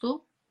choose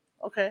to,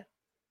 Okay.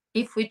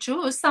 if we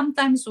choose,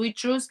 sometimes we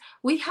choose,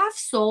 we have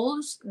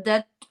souls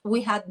that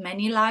we had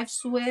many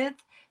lives with,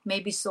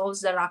 maybe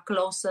souls that are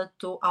closer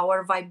to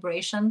our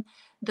vibration.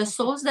 The Mhm.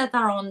 souls that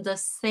are on the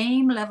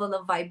same level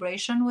of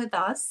vibration with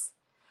us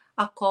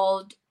are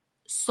called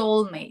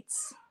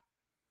soulmates.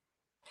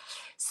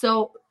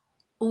 So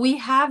we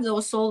have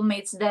those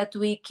soulmates that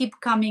we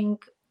keep coming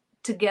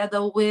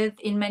together with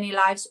in many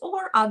lives,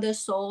 or other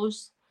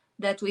souls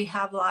that we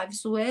have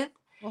lives with.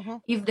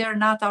 Mhm. If they're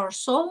not our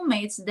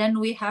soulmates, then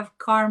we have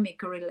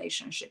karmic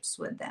relationships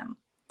with them.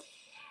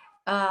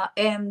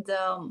 And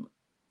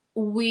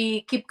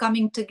we keep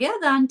coming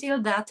together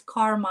until that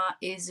karma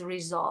is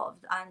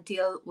resolved,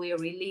 until we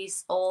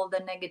release all the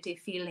negative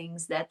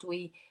feelings that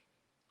we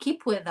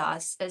keep with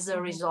us as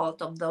a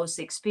result of those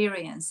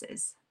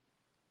experiences.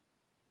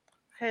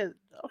 Okay,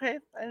 okay,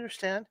 I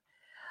understand.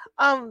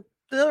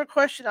 The other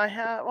question I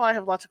have, well, I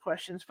have lots of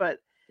questions, but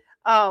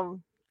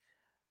um,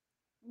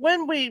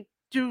 when we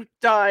do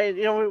die,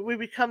 we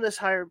become this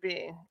higher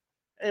being.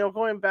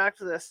 Going back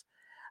to this,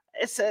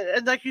 it's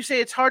and like you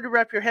say, it's hard to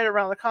wrap your head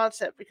around the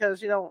concept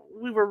because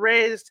we were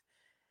raised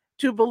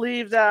to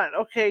believe that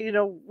okay,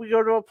 we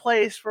go to a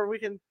place where we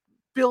can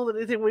build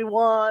anything we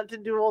want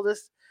and do all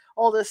this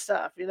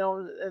stuff, and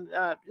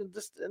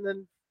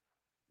then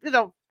you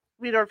know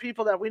meet our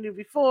people that we knew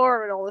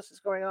before, and all this is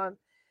going on.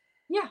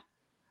 Yeah.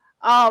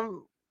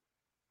 Um,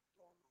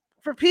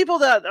 for people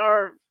that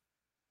are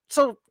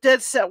so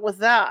dead set with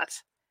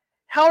that,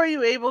 how are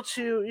you able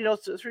to,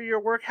 through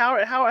your work, how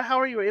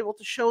are you able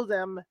to show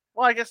them?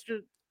 Well, I guess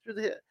through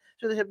the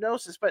through the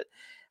hypnosis, but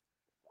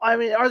I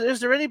mean, is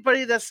there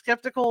anybody that's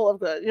skeptical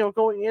of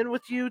going in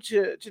with you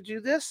to do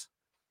this?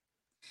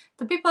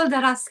 The people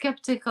that are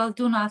skeptical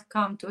do not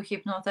come to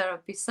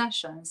hypnotherapy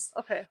sessions.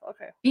 Okay,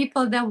 okay.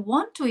 People that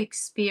want to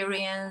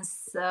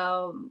experience,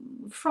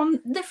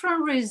 from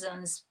different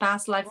reasons,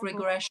 past life Mhm,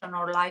 regression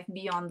or life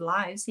beyond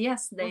lives,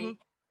 yes, mhm.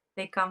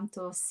 they come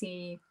to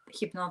see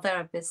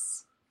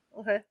hypnotherapists.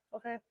 Okay,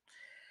 okay.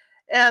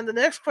 And the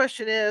next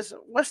question is,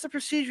 what's the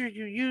procedure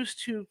you use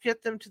to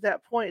get them to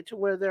that point to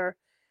where they're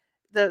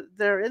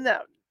in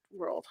that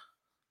world?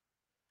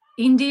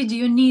 Indeed,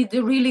 you need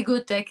really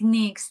good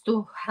techniques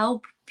to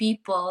help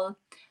people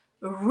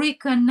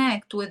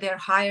reconnect with their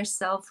higher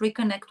self,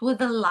 reconnect with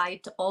the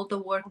light. All the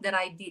work that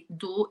I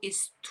do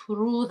is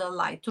through the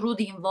light, through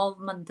the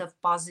involvement of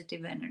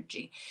positive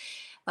energy.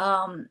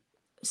 Um,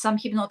 some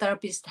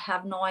hypnotherapists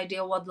have no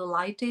idea what the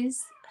light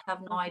is,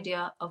 have no Mhm,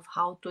 idea of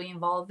how to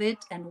involve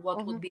it and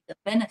what would mhm, be the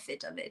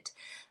benefit of it.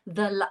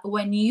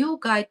 When you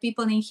guide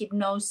people in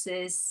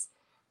hypnosis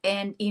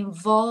and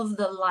involve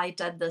the light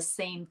at the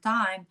same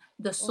time,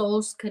 the mhm,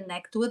 souls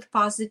connect with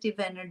positive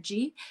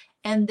energy,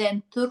 and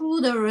then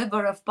through the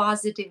river of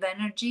positive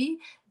energy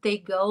they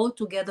go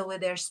together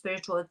with their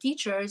spiritual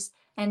teachers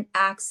and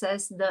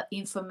access the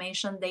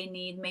information they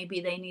need. Maybe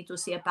they need to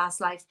see a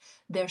past life.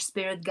 Their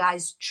spirit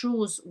guides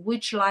choose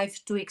which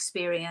life to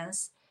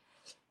experience.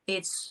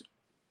 It's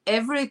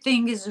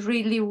Everything is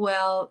really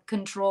well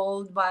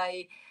controlled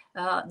by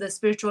the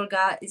spiritual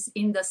guides,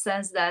 in the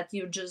sense that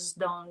you just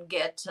don't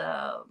get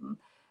a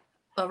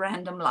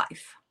random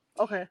life.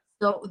 okay.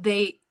 So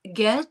they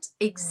get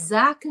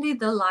exactly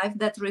the life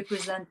that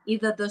represent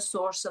either the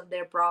source of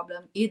their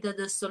problem, either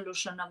the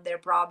solution of their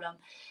problem,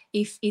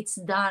 if it's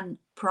done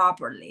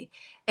properly.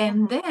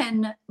 And Mhm,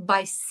 then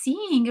by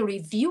seeing,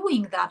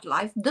 reviewing that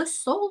life, the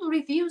soul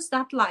reviews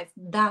that life,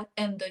 that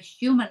and the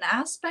human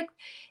aspect,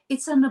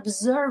 it's an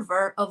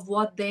observer of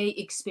what they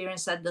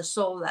experience at the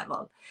soul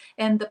level.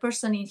 And the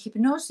person in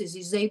hypnosis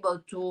is able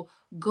to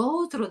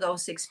go through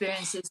those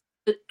experiences,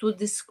 to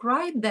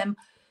describe them,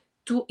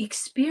 to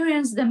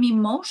experience them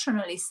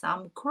emotionally.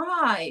 Some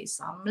cry,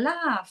 some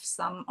laugh,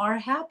 some are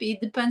happy.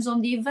 It depends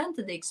on the event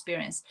that they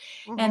experience.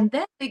 mhm, And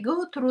then they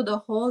go through the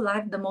whole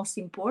life, the most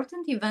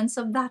important events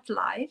of that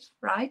life,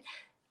 right?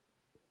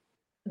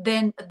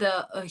 Then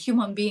the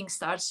human being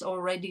starts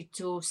already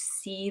to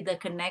see the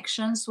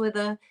connections with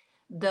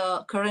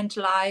the current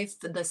life,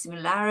 the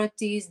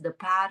similarities, the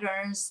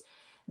patterns.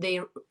 They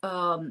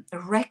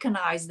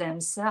recognize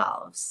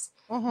themselves.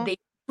 mhm, They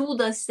do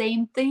the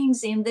same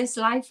things in this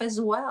life as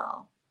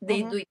well.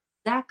 They mhm, do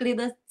exactly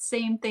the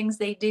same things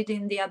they did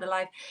in the other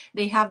life.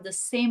 They have the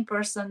same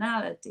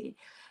personality.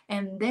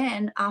 And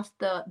then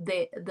after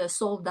the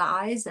soul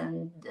dies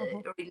and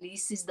mhm,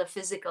 releases the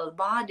physical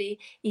body,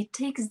 it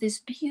takes this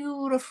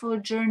beautiful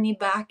journey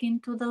back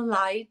into the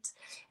light.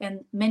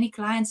 And many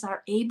clients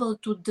are able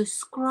to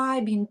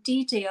describe in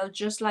detail,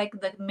 just like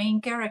the main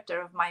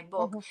character of my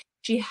book. mhm,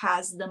 She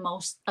has the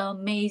most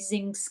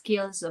amazing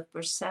skills of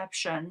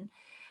perception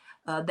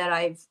that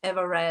I've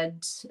ever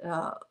read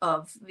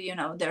of.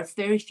 There are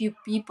very few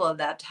people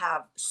that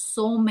have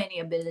so many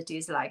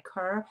abilities like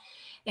her.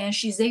 And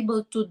she's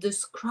able to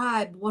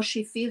describe what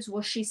she feels,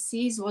 what she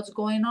sees, what's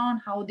going on,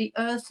 how the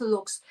earth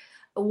looks,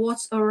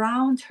 what's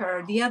around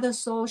her. The other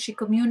soul, she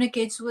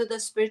communicates with a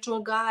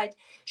spiritual guide.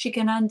 She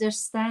can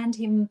understand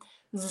him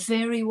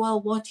very well,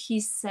 what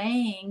he's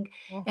saying,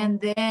 mhm, and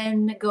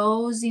then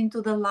goes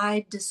into the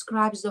light,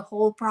 describes the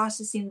whole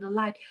process in the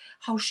light,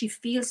 how she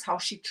feels, how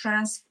she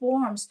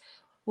transforms,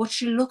 what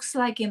she looks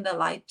like in the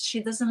light.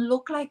 She doesn't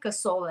look like a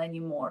soul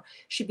anymore.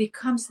 She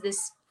becomes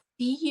this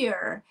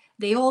fear.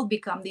 They all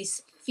become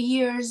these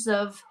fears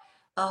of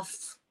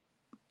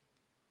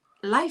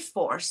life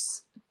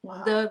force,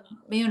 wow.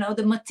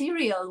 the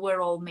material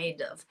we're all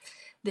made of,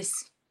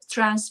 this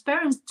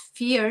transparent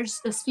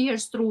spheres, the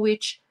spheres through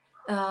which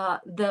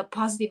the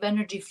positive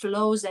energy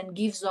flows and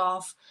gives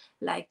off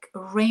like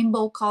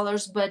rainbow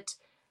colors, but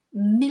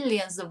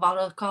millions of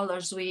other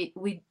colors we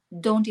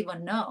don't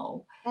even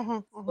know,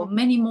 Mhm, or mhm,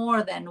 many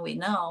more than we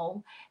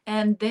know.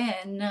 And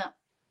then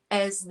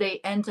as they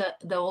enter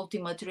the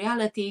ultimate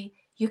reality,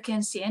 you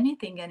can't see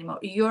anything anymore.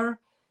 You're,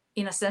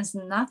 in a sense,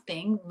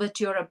 nothing, but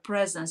you're a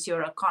presence,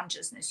 you're a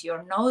consciousness.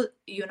 You're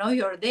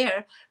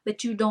there,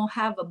 but you don't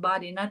have a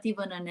body, not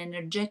even an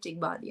energetic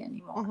body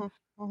anymore.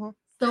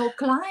 So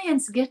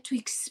clients get to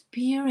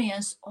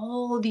experience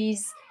all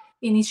these,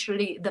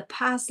 initially the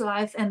past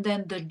life, and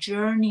then the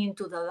journey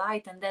into the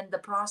light, and then the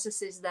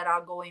processes that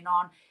are going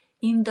on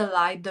in the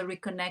light, the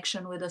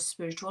reconnection with the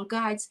spiritual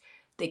guides.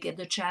 They get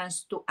the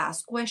chance to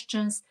ask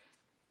questions.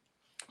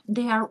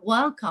 They are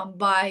welcomed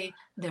by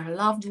their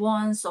loved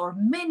ones or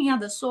many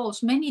other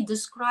souls. Many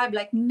describe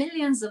like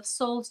millions of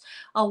souls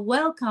are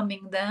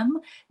welcoming them.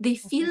 They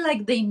feel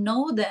like they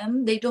know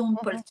them. They don't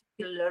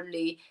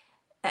particularly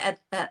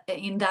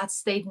in that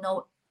state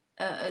know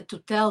to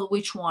tell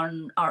which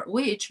one are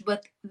which,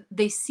 but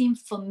they seem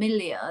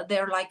familiar.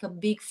 They're like a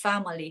big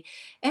family,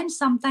 and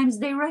sometimes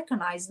they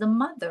recognize the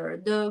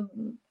mother,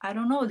 I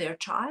don't know, their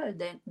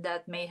child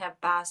that may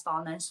have passed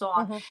on, and so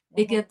on.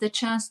 They get the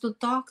chance to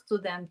talk to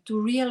them, to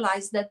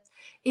realize that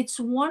it's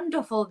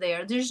wonderful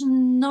there. There's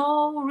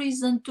no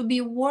reason to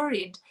be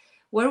worried.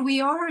 Where we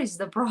are is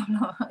the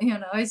problem,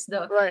 it's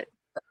the Right.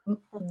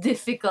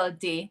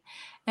 difficulty.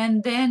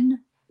 And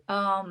then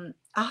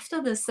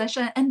after the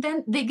session, and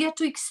then they get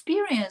to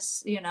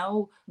experience,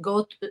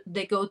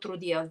 they go through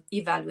the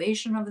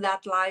evaluation of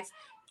that life,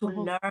 to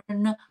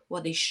learn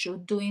what they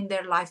should do in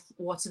their life,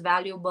 what's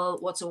valuable,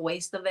 what's a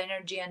waste of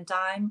energy and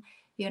time.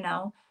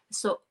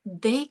 So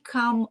they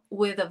come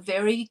with a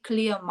very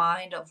clear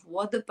mind of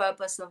what the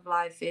purpose of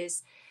life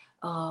is,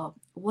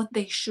 what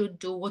they should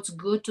do, what's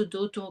good to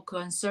do to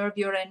conserve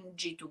your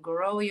energy, to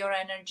grow your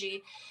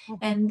energy.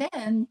 And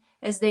then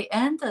as they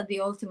enter the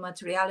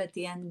ultimate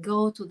reality and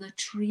go to the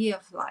tree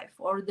of life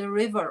or the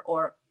river,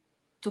 or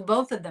to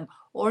both of them,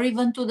 or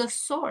even to the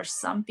source.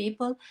 Some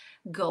people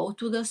go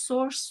to the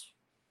source,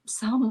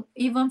 some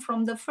even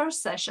from the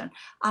first session,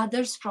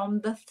 others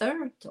from the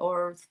third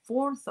or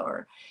fourth,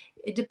 or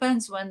it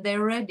depends when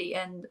they're ready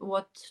and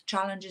what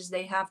challenges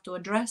they have to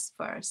address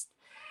first.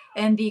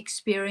 And the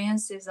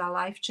experiences are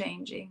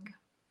life-changing.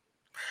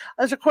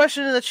 There's a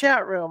question in the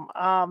chat room.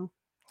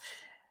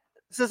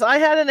 It says, I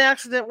had an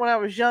accident when I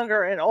was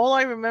younger, and all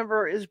I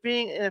remember is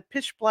being in a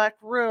pitch black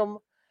room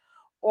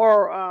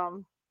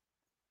or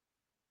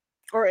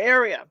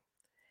area,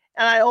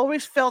 and I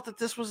always felt that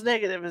this was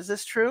negative. Is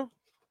this true?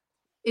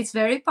 It's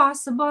very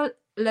possible.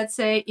 Let's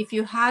say if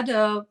you had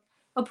a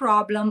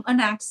problem, an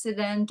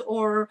accident,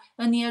 or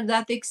a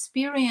near-death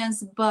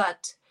experience,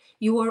 but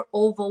you were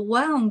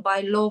overwhelmed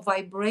by low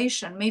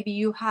vibration, maybe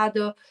you had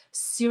a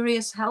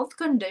serious health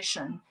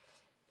condition,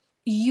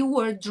 you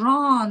were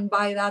drawn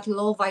by that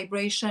low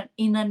vibration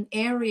in an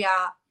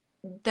area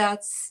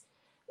that's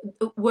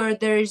where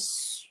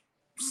there's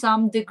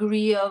some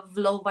degree of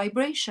low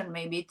vibration.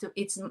 Maybe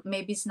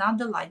it's not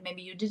the light,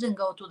 maybe you didn't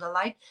go to the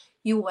light,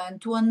 you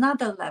went to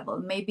another level,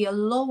 maybe a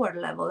lower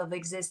level of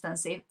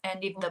existence.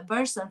 And if the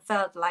person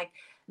felt like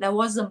that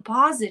wasn't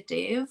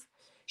positive,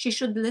 she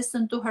should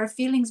listen to her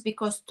feelings,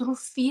 because through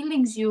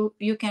feelings you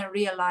can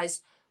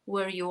realize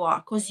where you are,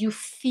 because you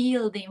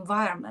feel the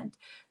environment.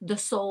 The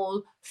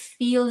soul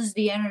feels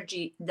the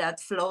energy that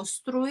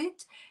flows through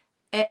it,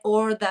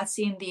 or that's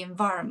in the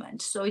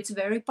environment. So it's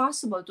very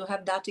possible to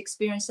have that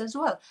experience as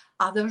well.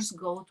 Others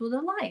go to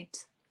the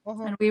light.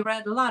 And we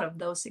read a lot of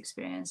those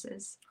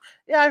experiences.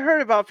 Yeah, I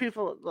heard about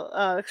people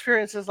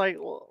experiences like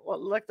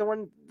the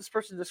one this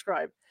person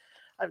described.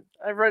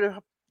 I've read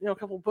a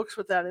couple books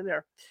with that in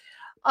there.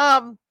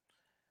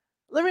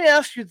 Let me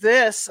ask you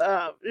this: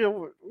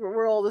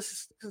 where all this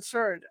is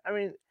concerned. I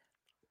mean,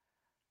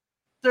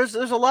 there's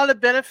a lot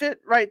of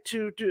benefit, right,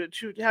 to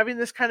having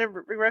this kind of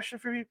regression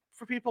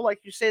for people.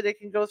 Like you say, they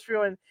can go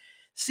through and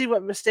see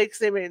what mistakes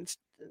they made,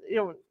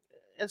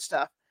 and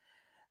stuff.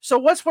 So,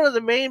 what's one of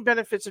the main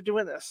benefits of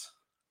doing this?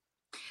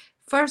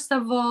 First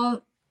of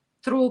all,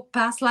 through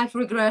past life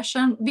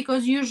regression,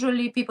 because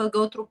usually people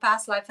go through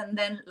past life and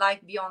then life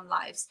beyond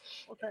lives.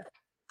 Okay.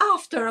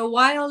 After a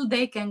while,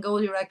 they can go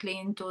directly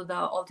into the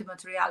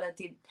ultimate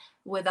reality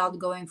without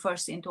going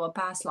first into a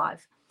past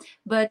life.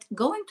 But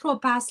going through a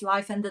past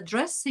life and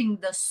addressing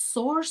the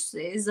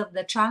sources of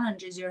the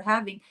challenges you're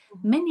having,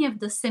 many of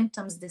the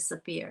symptoms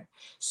disappear.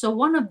 So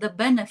one of the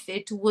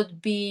benefits would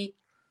be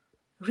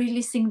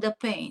releasing the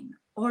pain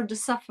or the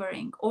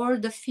suffering or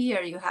the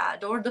fear you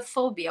had or the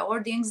phobia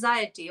or the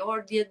anxiety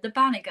or the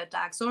panic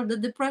attacks or the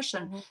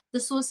depression, the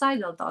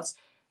suicidal thoughts.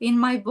 In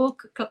my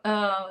book,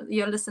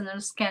 your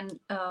listeners can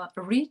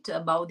read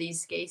about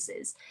these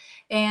cases.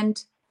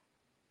 And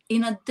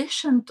in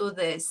addition to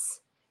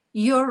this,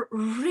 you're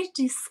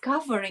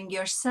rediscovering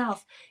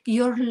yourself.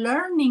 You're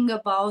learning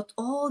about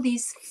all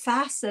these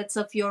facets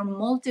of your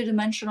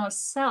multidimensional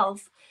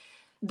self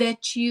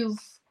that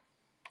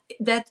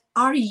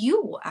are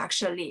you.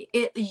 Actually,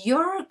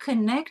 you're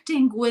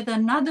connecting with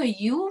another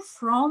you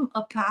from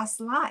a past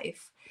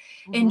life,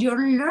 and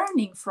you're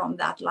learning from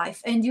that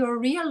life, and you're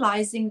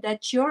realizing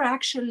that you're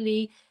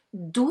actually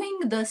doing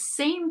the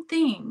same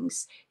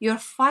things, you're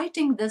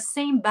fighting the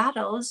same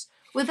battles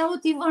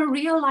without even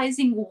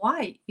realizing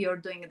why you're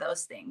doing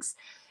those things.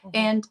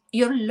 And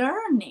you're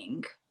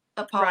learning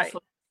a Right.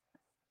 powerful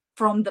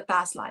from the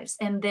past lives.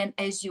 And then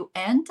as you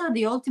enter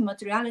the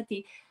ultimate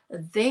reality,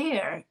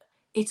 there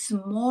it's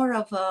more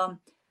of a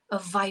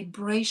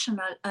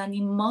vibrational, an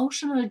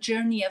emotional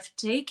journey of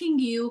taking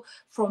you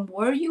from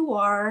where you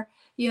are.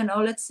 You know,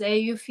 let's say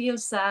you feel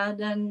sad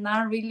and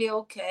not really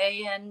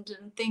okay, and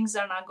things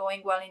are not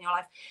going well in your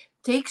life.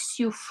 Takes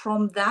you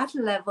from that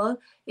level.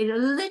 It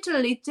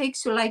literally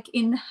takes you like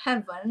in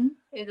heaven.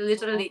 It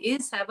literally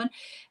is heaven,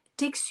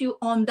 takes you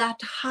on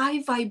that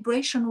high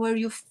vibration where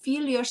you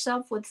feel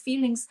yourself with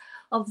feelings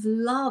of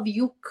love.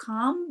 You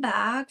come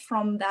back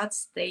from that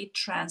state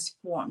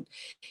transformed.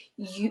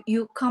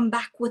 You come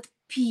back with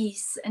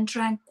peace and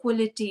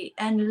tranquility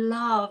and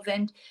love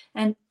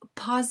and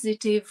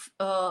positive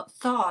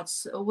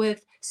thoughts,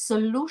 with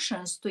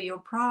solutions to your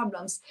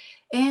problems,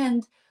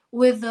 and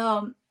with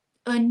a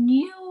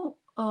new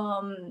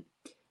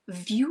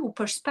view,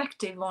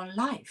 perspective on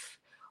life,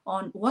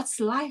 on what's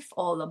life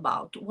all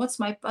about, what's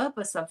my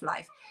purpose of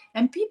life.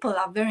 And people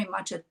are very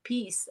much at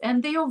peace,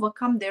 and they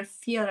overcome their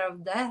fear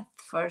of death.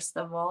 First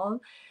of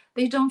all,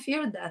 they don't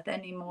fear death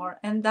anymore,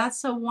 and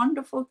that's a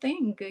wonderful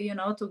thing, you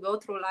know, to go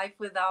through life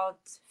without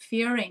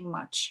fearing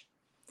much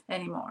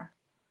anymore.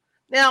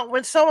 Now,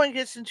 when someone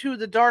gets into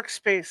the dark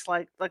space,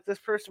 like this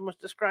person was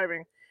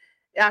describing,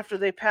 after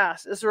they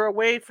pass, is there a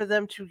way for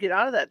them to get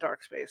out of that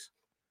dark space?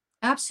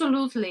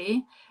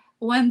 Absolutely.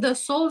 When the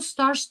soul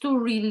starts to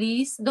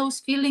release those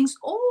feelings,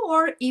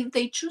 or if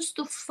they choose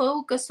to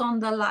focus on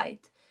the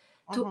light,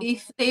 to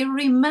if they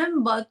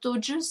remember to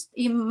just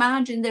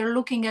imagine they're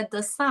looking at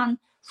the sun,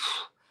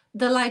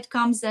 the light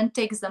comes and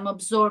takes them,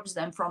 absorbs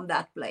them from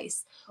that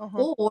place.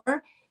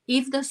 Or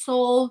if the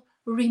soul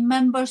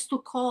remembers to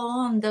call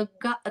on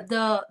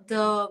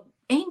the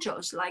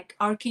angels like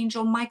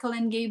Archangel Michael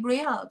and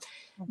Gabriel,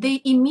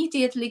 they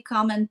immediately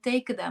come and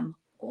take them.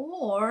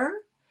 Or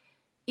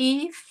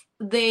if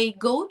they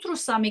go through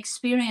some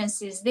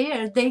experiences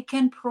there, they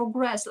can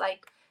progress,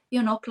 like,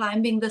 you know,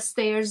 climbing the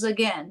stairs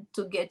again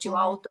to get you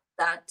out of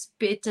that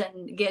pit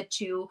and get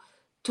you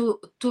to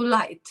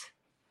light.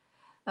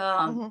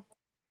 um,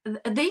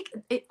 they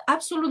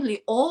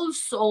absolutely, all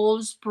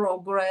souls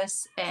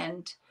progress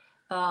and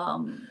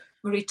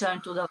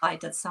return to the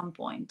light at some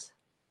point.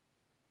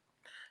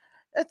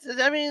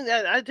 I mean,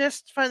 I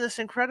just find this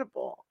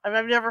incredible. I mean,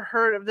 I've never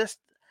heard of this.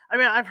 I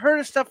mean, I've heard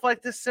of stuff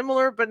like this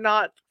similar, but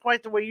not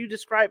quite the way you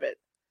describe it.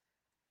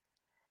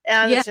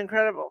 And Yeah, it's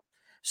incredible.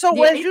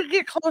 So as it, you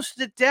get close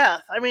to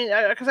death, I mean,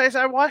 because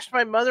I watched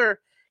my mother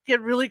get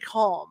really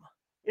calm,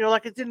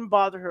 like it didn't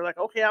bother her. Like,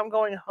 okay, I'm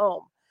going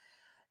home.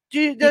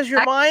 Does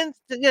your exactly. mind,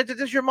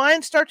 does your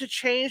mind start to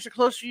change the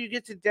closer you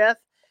get to death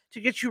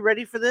to get you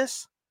ready for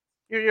this?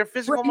 Your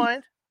physical when,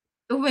 mind.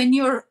 when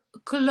you're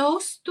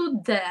close to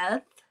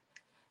death,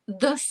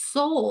 the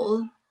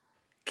soul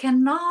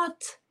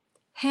cannot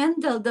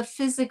handle the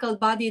physical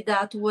body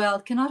that well,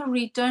 cannot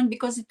return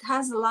because it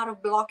has a lot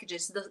of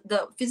blockages.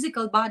 The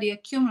physical body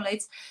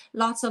accumulates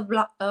lots of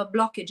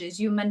blockages.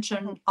 You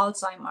mentioned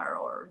Alzheimer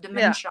or Yeah,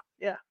 dementia,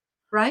 yeah.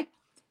 right? Right.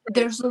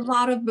 There's a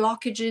lot of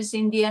blockages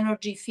in the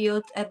energy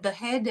field at the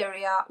head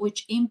area,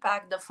 which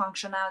impact the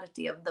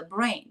functionality of the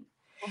brain.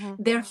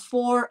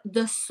 Therefore,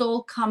 the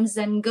soul comes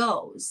and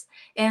goes.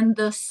 And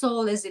the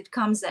soul, as it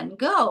comes and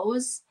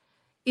goes,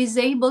 is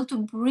able to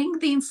bring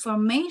the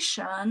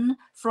information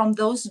from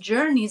those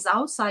journeys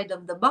outside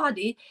of the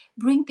body,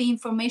 bring the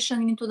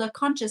information into the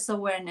conscious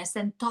awareness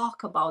and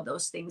talk about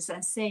those things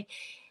and say,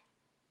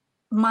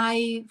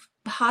 my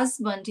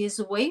husband is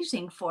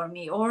waiting for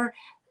me, or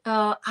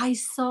I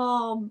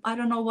saw, I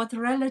don't know what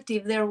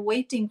relative, they're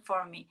waiting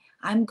for me,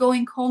 I'm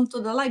going home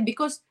to the light.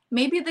 Because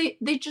maybe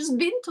they just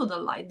been to the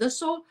light. The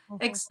soul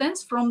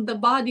extends from the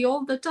body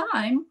all the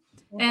time,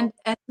 and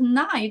at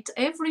night,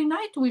 every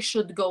night, we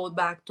should go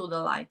back to the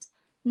light,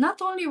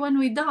 not only when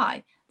we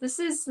die. This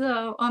is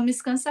a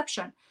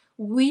misconception.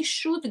 We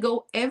should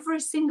go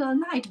every single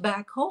night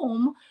back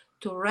home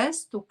to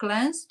rest, to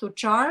cleanse, to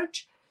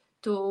charge,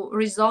 to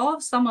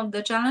resolve some of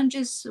the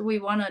challenges we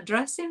want to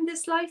address in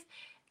this life.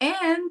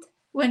 And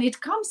when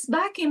it comes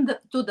back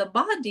to the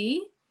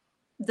body,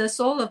 the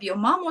soul of your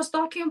mom was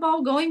talking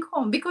about going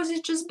home because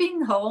it's just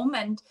been home,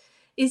 and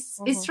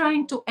it's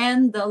trying to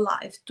end the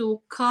life,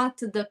 to cut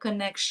the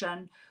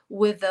connection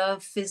with the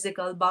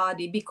physical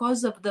body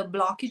because of the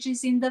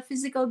blockages in the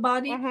physical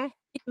body.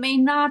 It may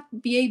not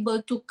be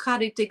able to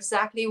cut it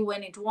exactly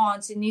when it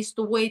wants. It needs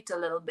to wait a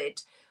little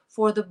bit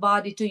for the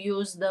body to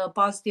use the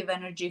positive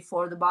energy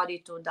for the body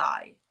to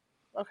die.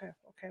 Okay,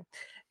 okay.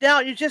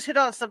 Now you just hit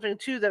on something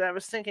too that I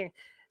was thinking.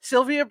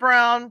 Sylvia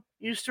Brown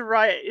used to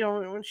write,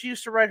 when she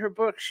used to write her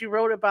book, she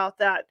wrote about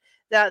that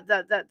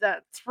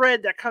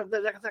thread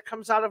that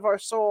comes out of our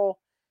soul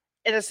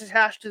and is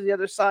attached to the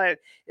other side.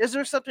 Is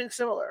there something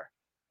similar?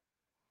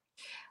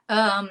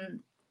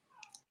 Um,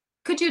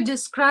 could you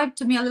describe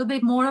to me a little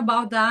bit more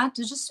about that,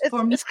 just It's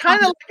for me it's to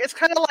kind of understand? it's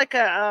kind of like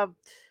a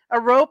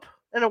rope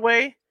in a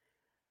way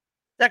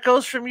that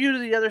goes from you to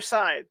the other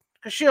side.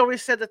 because she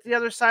always said that the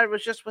other side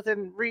was just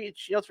within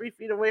reach, 3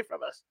 feet away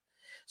from us.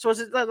 So is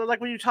it like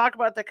when you talk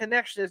about the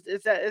connection?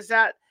 Is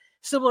that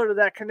similar to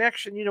that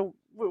connection?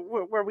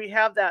 Where we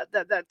have that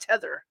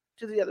tether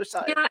to the other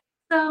side. Yeah,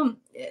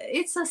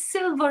 it's a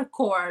silver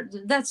cord.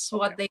 That's Okay.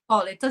 what they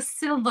call it, a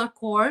silver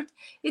cord.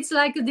 It's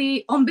like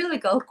the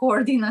umbilical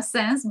cord in a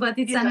sense, but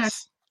it's energy.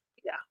 Yes.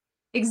 Yeah.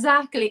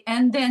 Exactly.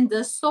 And then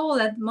the soul,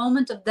 at the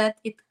moment of that,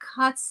 it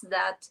cuts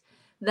that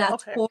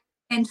Okay. cord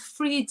and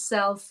free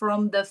itself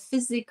from the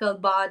physical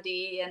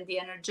body and the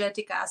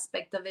energetic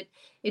aspect of it.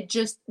 It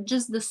just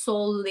the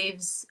soul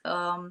leaves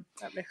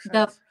That makes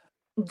the sense.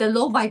 the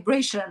low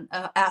vibration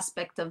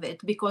aspect of it,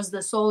 because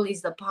the soul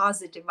is the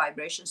positive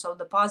vibration, so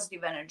the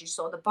positive energy.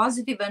 So the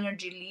positive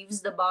energy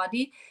leaves the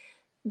body,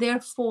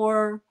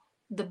 therefore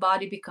the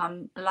body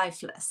become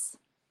lifeless.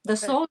 The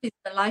Okay. soul is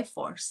the life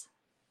force.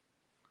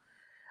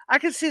 I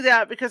can see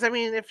that because I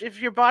mean,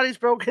 if your body's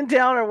broken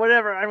down or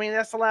whatever, I mean,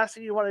 that's the last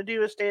thing you want to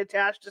do is stay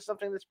attached to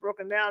something that's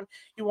broken down.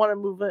 You want to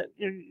move it.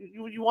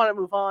 You want to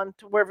move on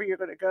to wherever you're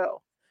going to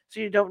go, so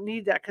you don't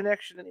need that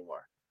connection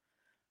anymore.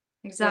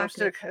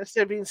 Exactly.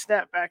 Instead of being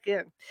snapped back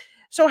in.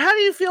 So, how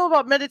do you feel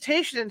about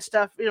meditation and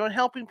stuff? And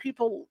helping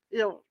people,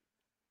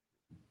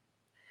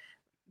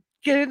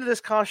 get into this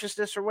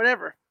consciousness or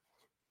whatever.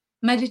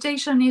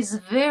 Meditation is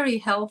very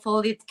helpful.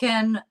 It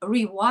can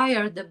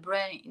rewire the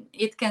brain.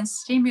 It can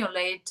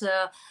stimulate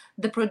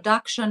the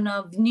production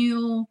of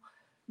new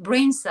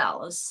brain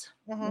cells,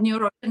 Mm-hmm.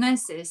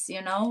 neurogenesis.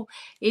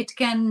 It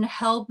can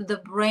help the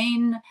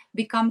brain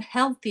become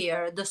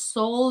healthier, the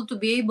soul to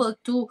be able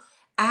to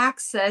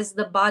access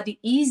the body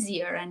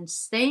easier and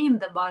stay in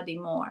the body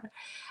more.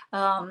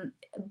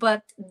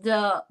 But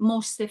the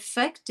most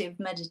effective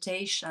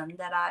meditation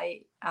that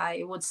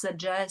I would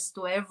suggest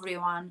to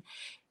everyone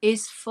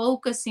is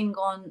focusing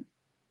on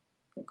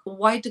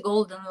white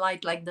golden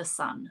light like the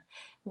sun.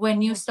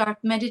 When you Mm-hmm. start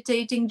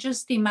meditating,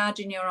 just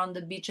imagine you're on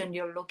the beach and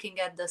you're looking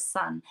at the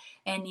sun.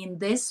 And in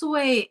this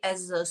way,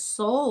 as a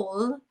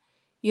soul,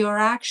 you're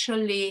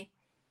actually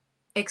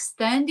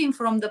extending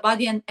from the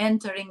body and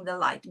entering the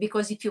light,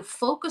 because if you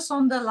focus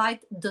on the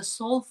light, the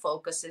soul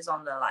focuses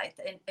on the light,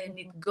 and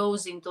it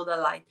goes into the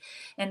light.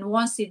 And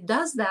once it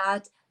does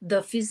that,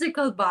 the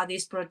physical body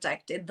is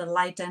protected, the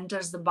light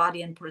enters the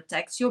body and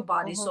protects your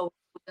body, Mm-hmm. so it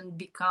wouldn't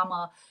become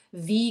a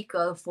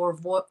vehicle for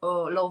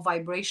low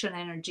vibration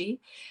energy.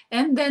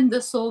 And then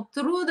the soul,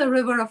 through the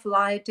river of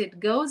light, it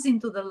goes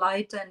into the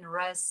light and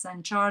rests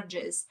and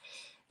charges.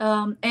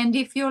 And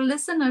if your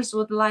listeners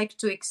would like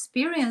to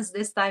experience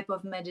this type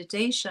of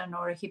meditation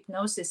or a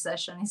hypnosis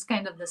session, it's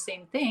kind of the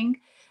same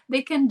thing.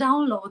 They can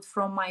download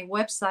from my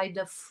website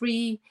a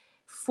free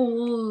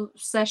full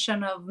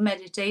session of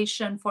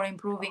meditation for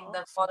improving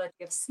the Awesome.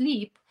 quality of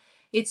sleep.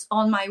 It's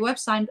on my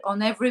website,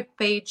 on every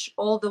page,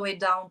 all the way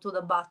down to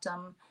the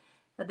bottom.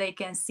 They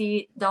can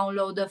see,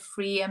 download a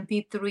free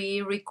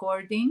MP3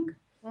 recording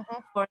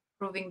Mm-hmm. for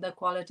improving the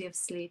quality of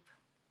sleep.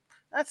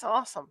 That's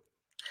awesome.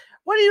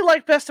 What do you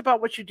like best about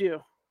what you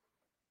do?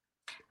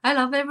 I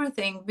love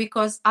everything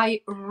because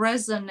I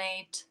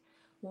resonate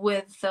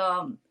with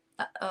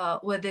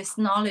this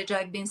knowledge.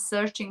 I've been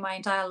searching my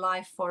entire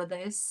life for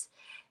this,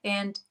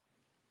 and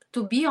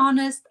to be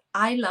honest,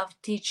 I love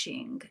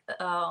teaching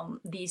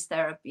these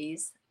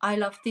therapies. I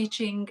love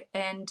teaching,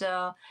 and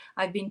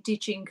I've been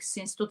teaching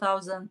since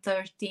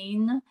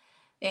 2013,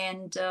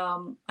 and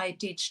I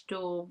teach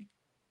to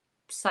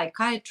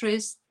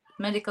psychiatrists,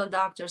 medical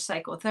doctors,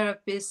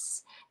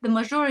 psychotherapists. The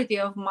majority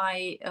of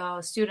my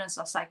students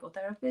are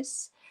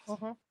psychotherapists,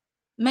 Mm-hmm.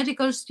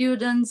 medical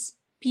students,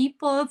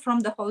 people from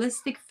the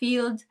holistic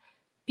field,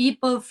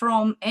 people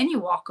from any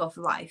walk of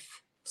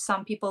life.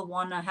 Some people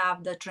want to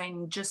have the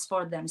training just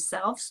for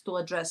themselves to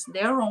address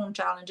their own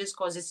challenges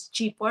because it's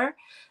cheaper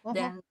Mm-hmm.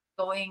 than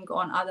going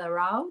on other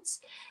routes.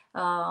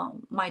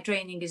 My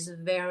training is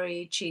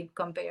very cheap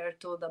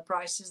compared to the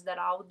prices that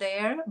are out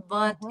there,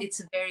 but Mm-hmm.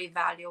 it's very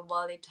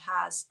valuable. It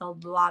has a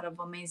lot of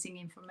amazing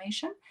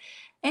information.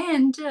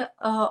 And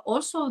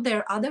also, there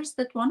are others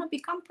that want to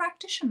become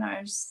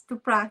practitioners to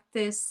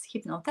practice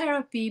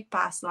hypnotherapy,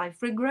 past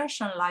life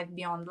regression, life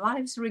beyond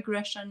lives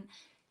regression,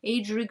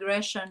 age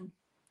regression,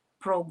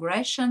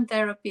 progression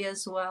therapy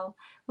as well.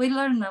 We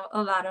learn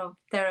a lot of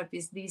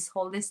therapies, these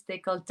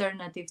holistic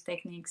alternative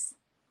techniques.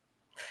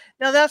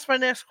 Now that's my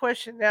next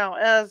question. Now,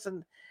 as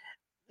an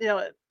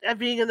and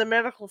being in the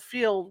medical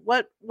field,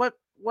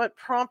 what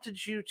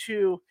prompted you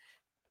to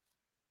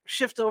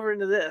shift over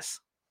into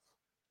this?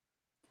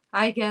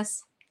 I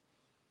guess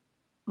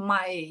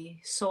my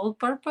sole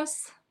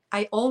purpose.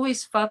 I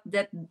always thought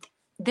that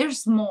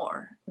there's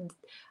more.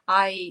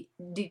 I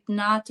did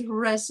not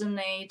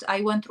resonate. I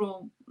went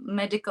through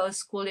medical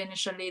school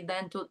initially,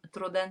 then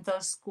through dental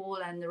school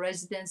and the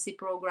residency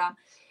program.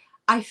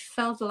 I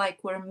felt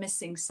like we're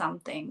missing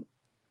something.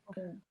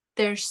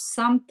 There's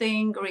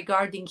something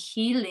regarding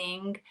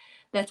healing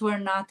that we're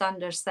not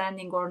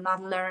understanding or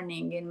not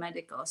learning in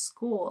medical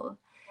school.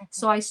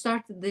 So I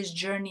started this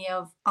journey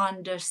of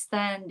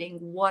understanding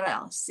what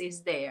else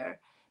is there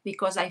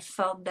because I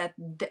felt that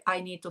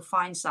I need to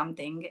find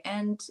something.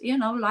 And, you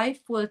know,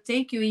 life will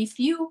take you if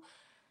you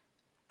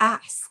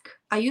ask.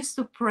 I used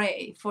to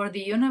pray for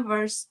the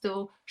universe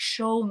to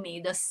show me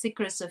the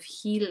secrets of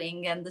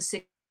healing and the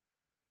secrets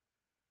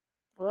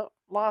of transformation. Well,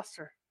 lost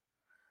her.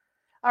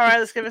 All right,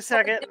 let's give it a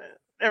second.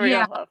 There we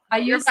Yeah, go. Oh, I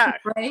you're used to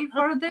back. pray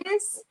for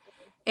this,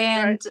 Right.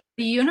 and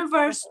the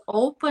universe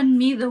opened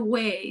me the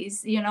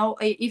ways. You know,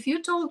 if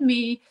you told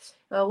me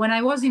when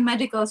I was in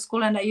medical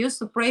school and I used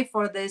to pray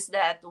for this,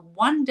 that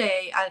one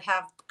day I'll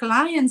have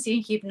clients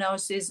in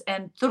hypnosis,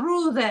 and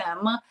through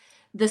them,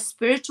 the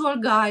spiritual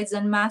guides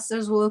and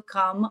masters will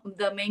come.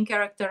 The main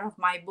character of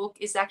my book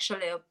is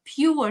actually a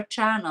pure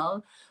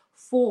channel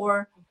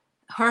for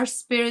her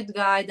spirit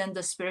guide and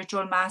the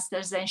spiritual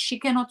masters, and she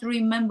cannot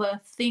remember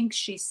a thing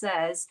she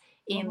says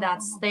in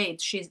that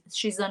state.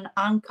 She's an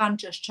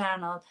unconscious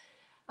channel,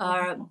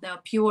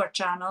 the pure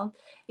channel.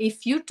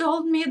 If you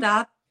told me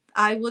that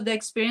I would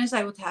experience,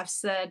 I would have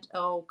said,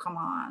 oh, come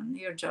on,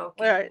 you're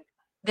joking. Right.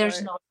 There's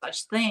Right. no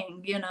such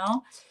thing, you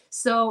know.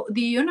 So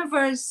the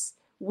universe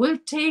will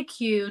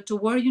take you to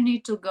where you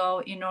need to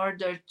go in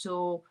order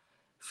to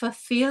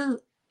fulfill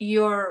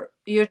your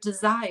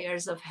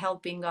desires of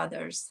helping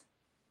others.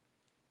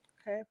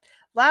 Okay.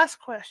 Last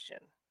question.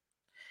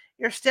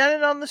 You're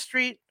standing on the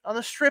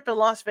strip in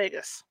Las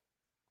Vegas.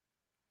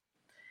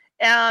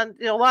 And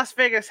Las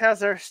Vegas has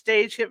their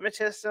stage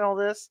hypnotist and all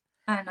this.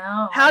 I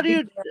know, How I've do been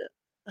you there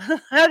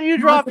how do you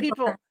draw multiple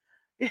people? times.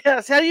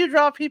 Yes, how do you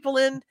draw people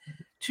in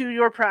to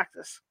your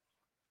practice?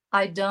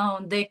 I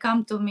don't. They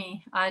come to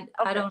me. I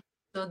Okay. don't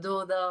to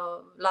do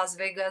the Las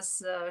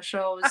Vegas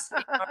shows.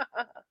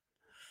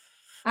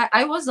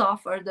 I was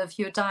offered a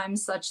few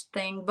times such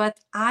thing, but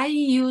I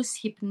use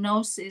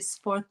hypnosis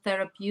for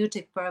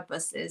therapeutic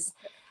purposes.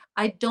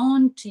 I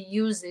don't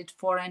use it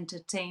for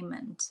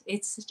entertainment.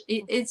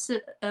 It's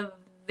a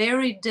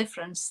very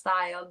different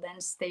style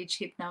than stage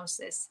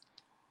hypnosis.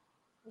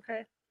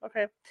 Okay.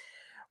 Okay.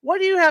 What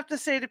do you have to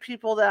say to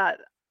people that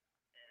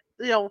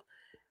you know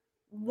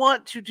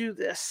want to do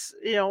this?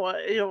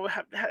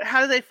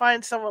 How do they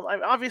find someone?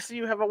 Like, obviously,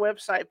 you have a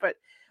website, but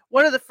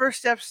what are the first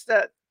steps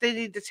that they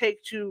need to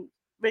take to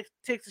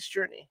take this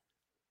journey?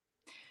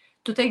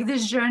 To take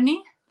this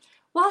journey,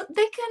 well,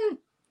 they can,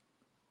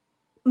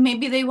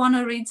 maybe they want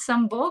to read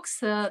some books.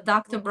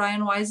 Dr.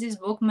 Brian Weise's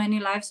book, Many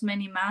Lives,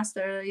 Many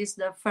Masters, is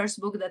the first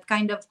book that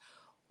kind of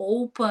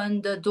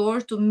opened the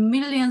door to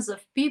millions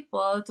of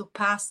people to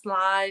past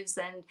lives,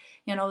 and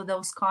you know,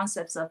 those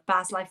concepts of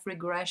past life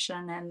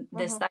regression and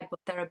this Mm-hmm. type of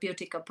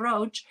therapeutic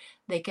approach.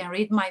 They can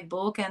read my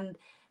book, and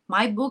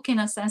my book in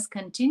a sense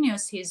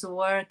continues his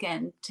work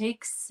and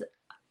takes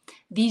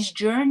these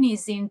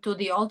journeys into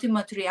the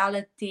ultimate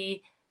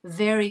reality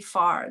very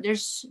far.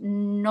 There's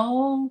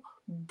no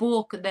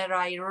book that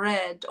I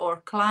read or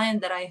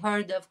client that I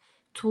heard of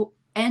to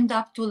end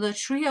up to the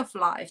tree of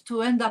life,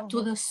 to end up to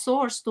Mm-hmm. the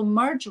source, to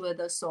merge with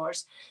the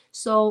source.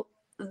 So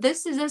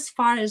this is as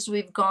far as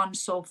we've gone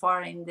so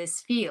far in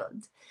this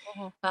field.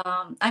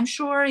 Mm-hmm. I'm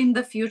sure in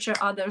the future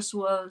others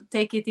will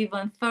take it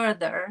even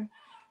further,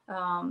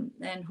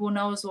 and who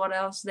knows what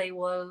else they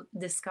will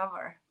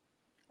discover.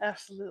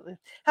 Absolutely.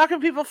 How can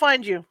people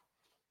find you?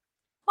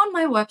 On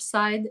my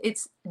website,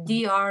 it's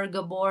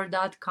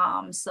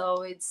drgabor.com,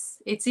 so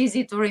it's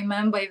easy to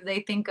remember if they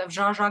think of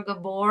Jaja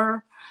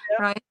Gabor, Yep.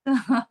 right?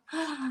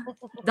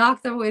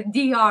 Doctor with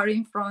dr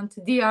in front,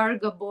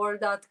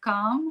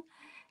 drgabor.com.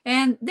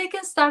 And they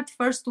can start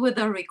first with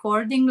a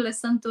recording,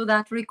 listen to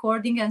that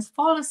recording, and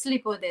fall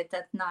asleep with it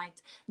at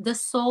night. The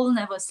soul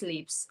never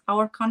sleeps,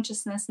 our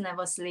consciousness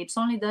never sleeps,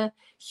 only the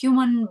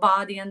human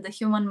body and the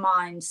human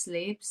mind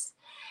sleeps,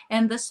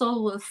 and the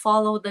soul will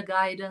follow the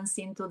guidance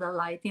into the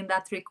light. In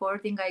that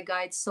recording, I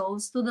guide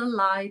souls to the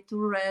light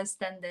to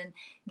rest, and then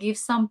give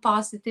some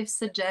positive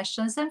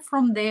suggestions, and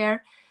from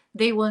there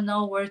they will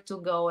know where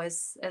to go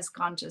as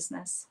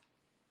consciousness.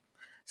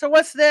 So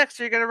what's next?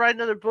 Are you going to write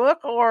another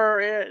book,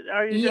 or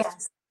are you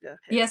just Yes. okay?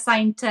 Yes, I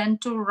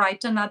intend to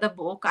write another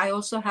book. I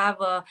also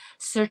have a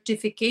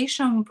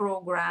certification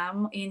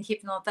program in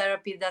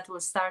hypnotherapy that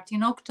will start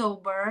in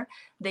October.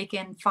 They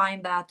can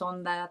find that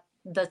on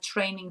the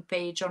training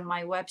page on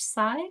my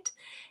website.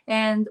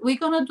 And we're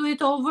gonna do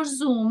it over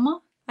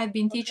Zoom. I've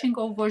been Okay. teaching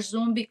over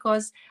Zoom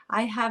because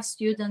I have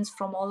students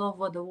from all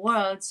over the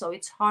world, so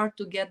it's hard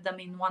to get them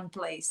in one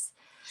place.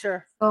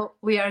 Sure. So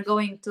we are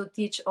going to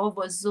teach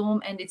over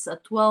Zoom, and it's a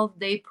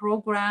 12-day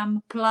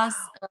program plus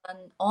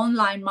an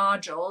online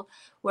module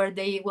where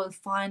they will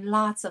find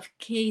lots of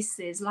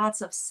cases,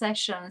 lots of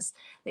sessions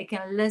they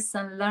can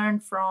listen, learn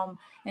from,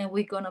 and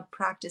we're going to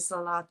practice a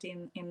lot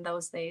in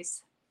those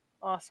days.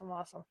 Awesome.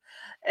 Awesome.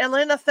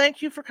 Elena,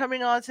 thank you for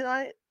coming on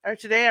tonight or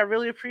today. I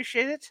really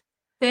appreciate it.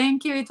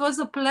 Thank you. It was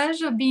a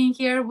pleasure being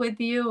here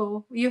with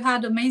you. You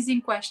had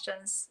amazing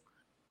questions.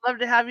 Love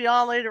to have you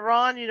on later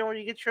on. When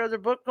you get your other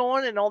book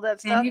going and all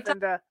that stuff.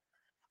 Anytime. And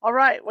all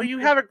right. Well, Thank you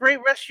you. have a great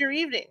rest of your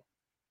evening.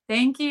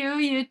 Thank you.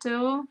 You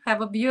too.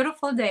 Have a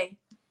beautiful day.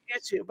 You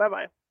too. Bye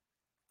bye.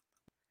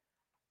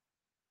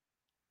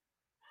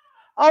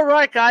 All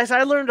right, guys,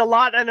 I learned a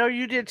lot. I know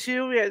you did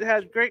too. We had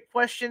a great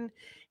question,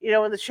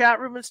 in the chat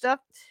room and stuff.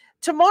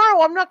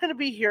 Tomorrow, I'm not going to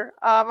be here.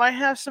 I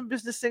have some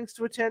business things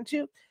to attend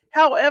to.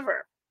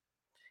 However,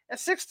 at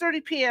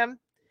 6:30 p.m.,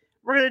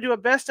 we're going to do a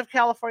best of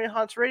California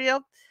Haunts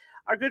Radio.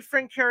 Our good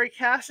friend Carrie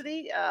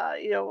Cassidy,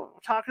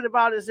 talking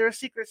about is there a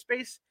secret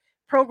space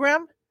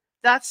program?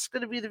 That's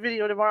going to be the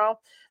video tomorrow.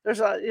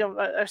 There's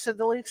I sent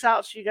the links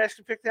out so you guys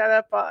can pick that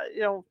up.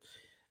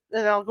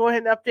 And I'll go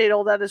ahead and update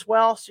all that as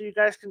well, so you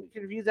guys can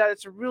view that.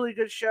 It's a really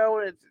good show,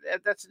 and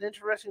that's an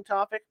interesting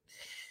topic.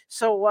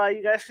 So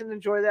you guys can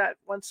enjoy that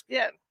once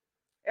again.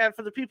 And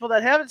for the people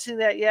that haven't seen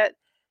that yet,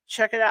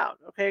 check it out,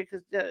 okay?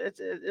 Because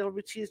it'll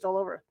be teased all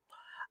over.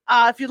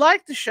 If you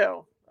like the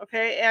show,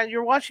 okay, and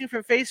you're watching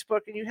from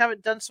Facebook and you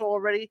haven't done so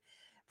already,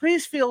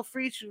 please feel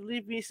free to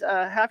leave me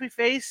a happy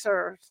face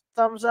or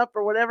thumbs up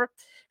or whatever.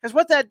 Because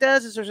what that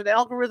does is there's an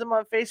algorithm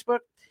on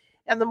Facebook,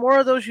 and the more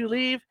of those you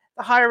leave,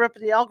 the higher up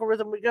in the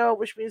algorithm we go,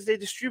 which means they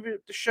distribute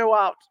the show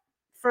out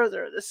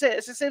further. It's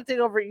the same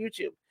thing over at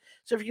YouTube.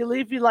 So if you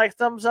leave me like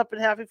thumbs up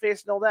and happy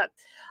face and all that.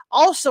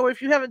 Also,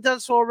 if you haven't done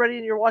so already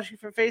and you're watching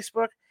from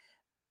Facebook,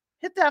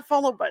 hit that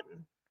follow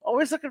button.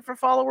 Always looking for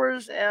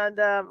followers, and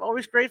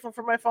always grateful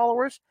for my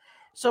followers.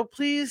 So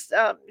please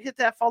hit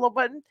that follow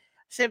button.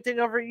 Same thing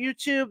over at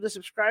YouTube. The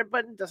subscribe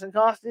button doesn't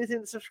cost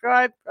anything to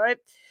subscribe, right?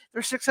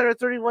 There's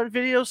 631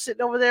 videos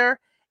sitting over there,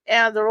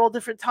 and they're all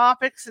different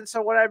topics. And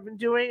so what I've been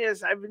doing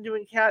is I've been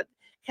doing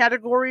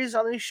categories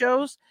on these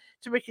shows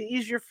to make it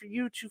easier for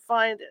you to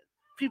find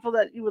people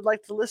that you would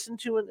like to listen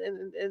to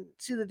and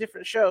see the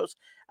different shows.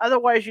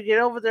 Otherwise, you get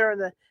over there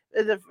and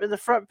the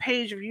front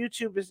page of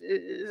YouTube is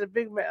a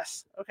big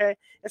mess. Okay,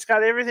 it's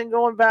got everything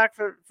going back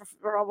for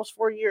almost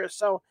 4 years.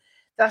 So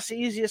that's the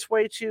easiest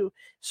way to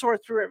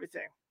sort through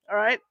everything. All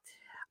right.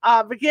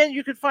 Again,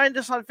 you can find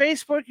us on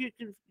Facebook. You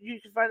can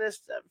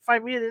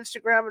find me on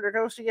Instagram under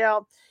Ghosty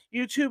Gal.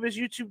 YouTube is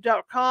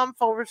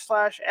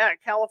youtube.com/@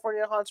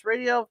 California Haunts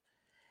Radio.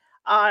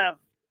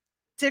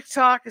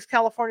 TikTok is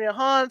California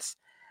Haunts.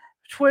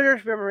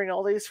 Twitter's remembering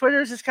all these.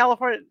 Twitter's is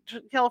California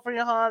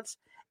Haunts,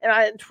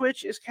 and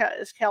Twitch is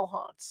Cal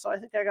Haunts. So I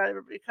think I got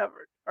everybody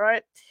covered. All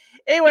right.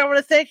 Anyway, I want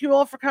to thank you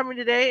all for coming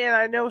today, and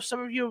I know some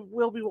of you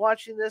will be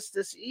watching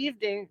this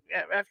evening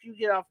after you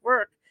get off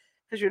work,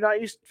 because you're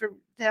not used to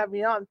have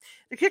me on.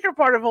 The kicker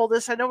part of all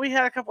this, I know we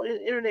had a couple of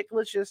internet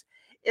glitches,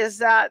 is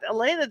that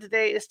Elena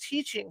today is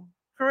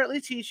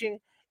currently teaching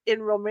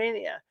in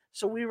Romania.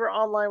 So we were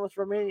online with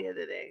Romania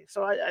today.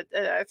 So I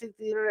think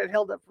the internet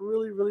held up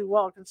really, really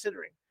well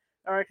considering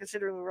we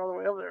were all the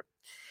way over there.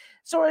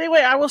 So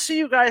anyway, I will see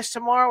you guys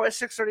tomorrow at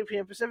 6:30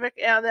 p.m. Pacific.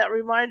 And that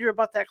reminder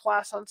about that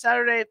class on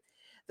Saturday,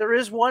 there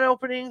is one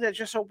opening that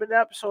just opened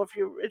up. So if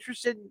you're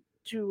interested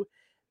to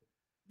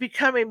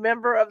become a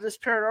member of this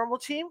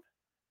paranormal team,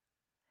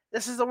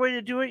 this is the way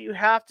to do it. You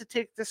have to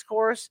take this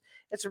course.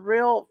 It's a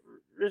real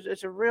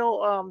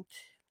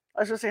I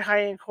was going to say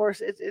high-end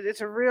course.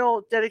 It's a real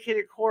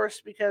dedicated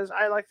course, because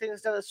I like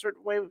things done a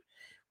certain way.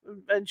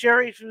 And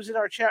Jerry, who's in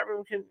our chat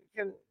room, can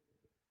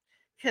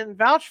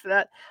vouch for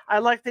that. I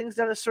like things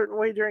done a certain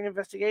way during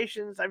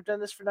investigations. I've done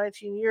this for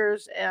 19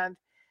 years, and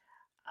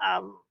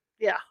and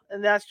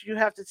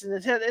it's an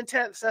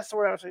intense. That's the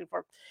word I was looking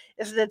for.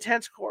 It's an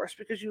intense course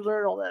because you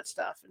learn all that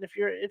stuff. And if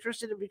you're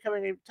interested in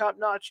becoming a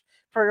top-notch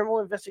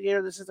paranormal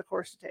investigator, this is the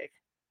course to take.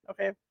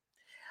 Okay.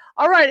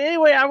 All right.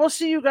 Anyway, I will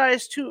see you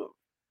guys too.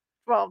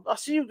 Well, I'll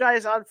see you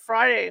guys on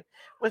Friday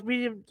with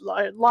Medium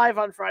live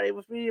on Friday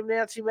with Medium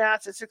Nancy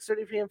Matz at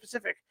 6:30 p.m.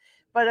 Pacific.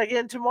 But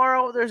again,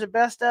 tomorrow there's a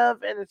best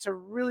of, and it's a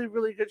really,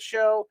 really good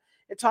show.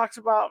 It talks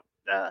about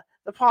the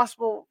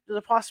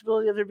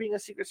possibility of there being a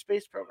secret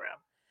space program.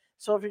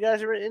 So if you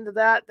guys are into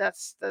that,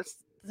 that's the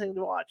thing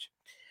to watch.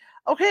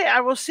 Okay,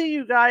 I will see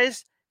you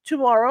guys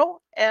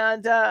tomorrow,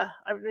 and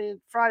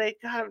Friday.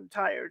 God, I'm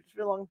tired. It's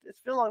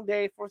been a long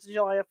day. 4th of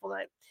July up all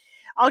night.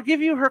 I'll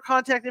give you her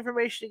contact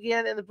information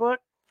again in the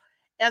book,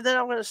 and then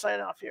I'm going to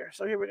sign off here.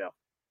 So here we go.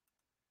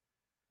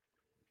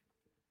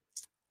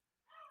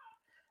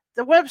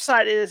 The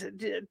website is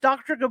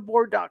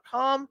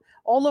drgabor.com,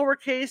 all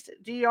lowercase,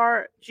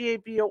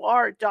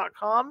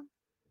 drgabor.com.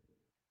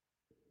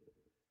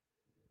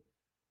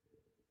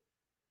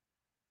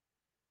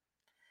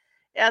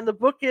 And the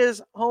book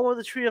is Home of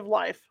the Tree of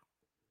Life.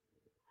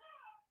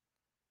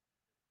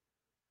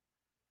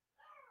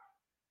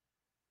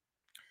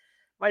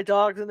 My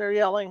dog's in there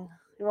yelling.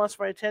 He wants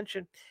my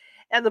attention.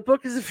 And the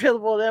book is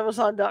available at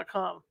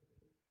Amazon.com.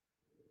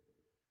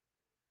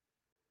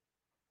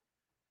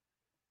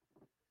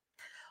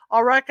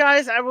 All right,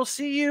 guys, I will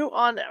see you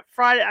on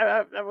Friday.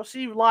 I will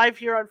see you live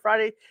here on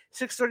Friday,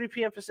 6:30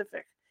 p.m.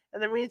 Pacific.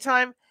 In the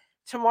meantime,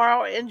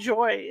 tomorrow,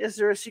 enjoy Is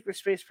There a Secret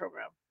Space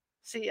Program?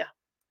 See ya.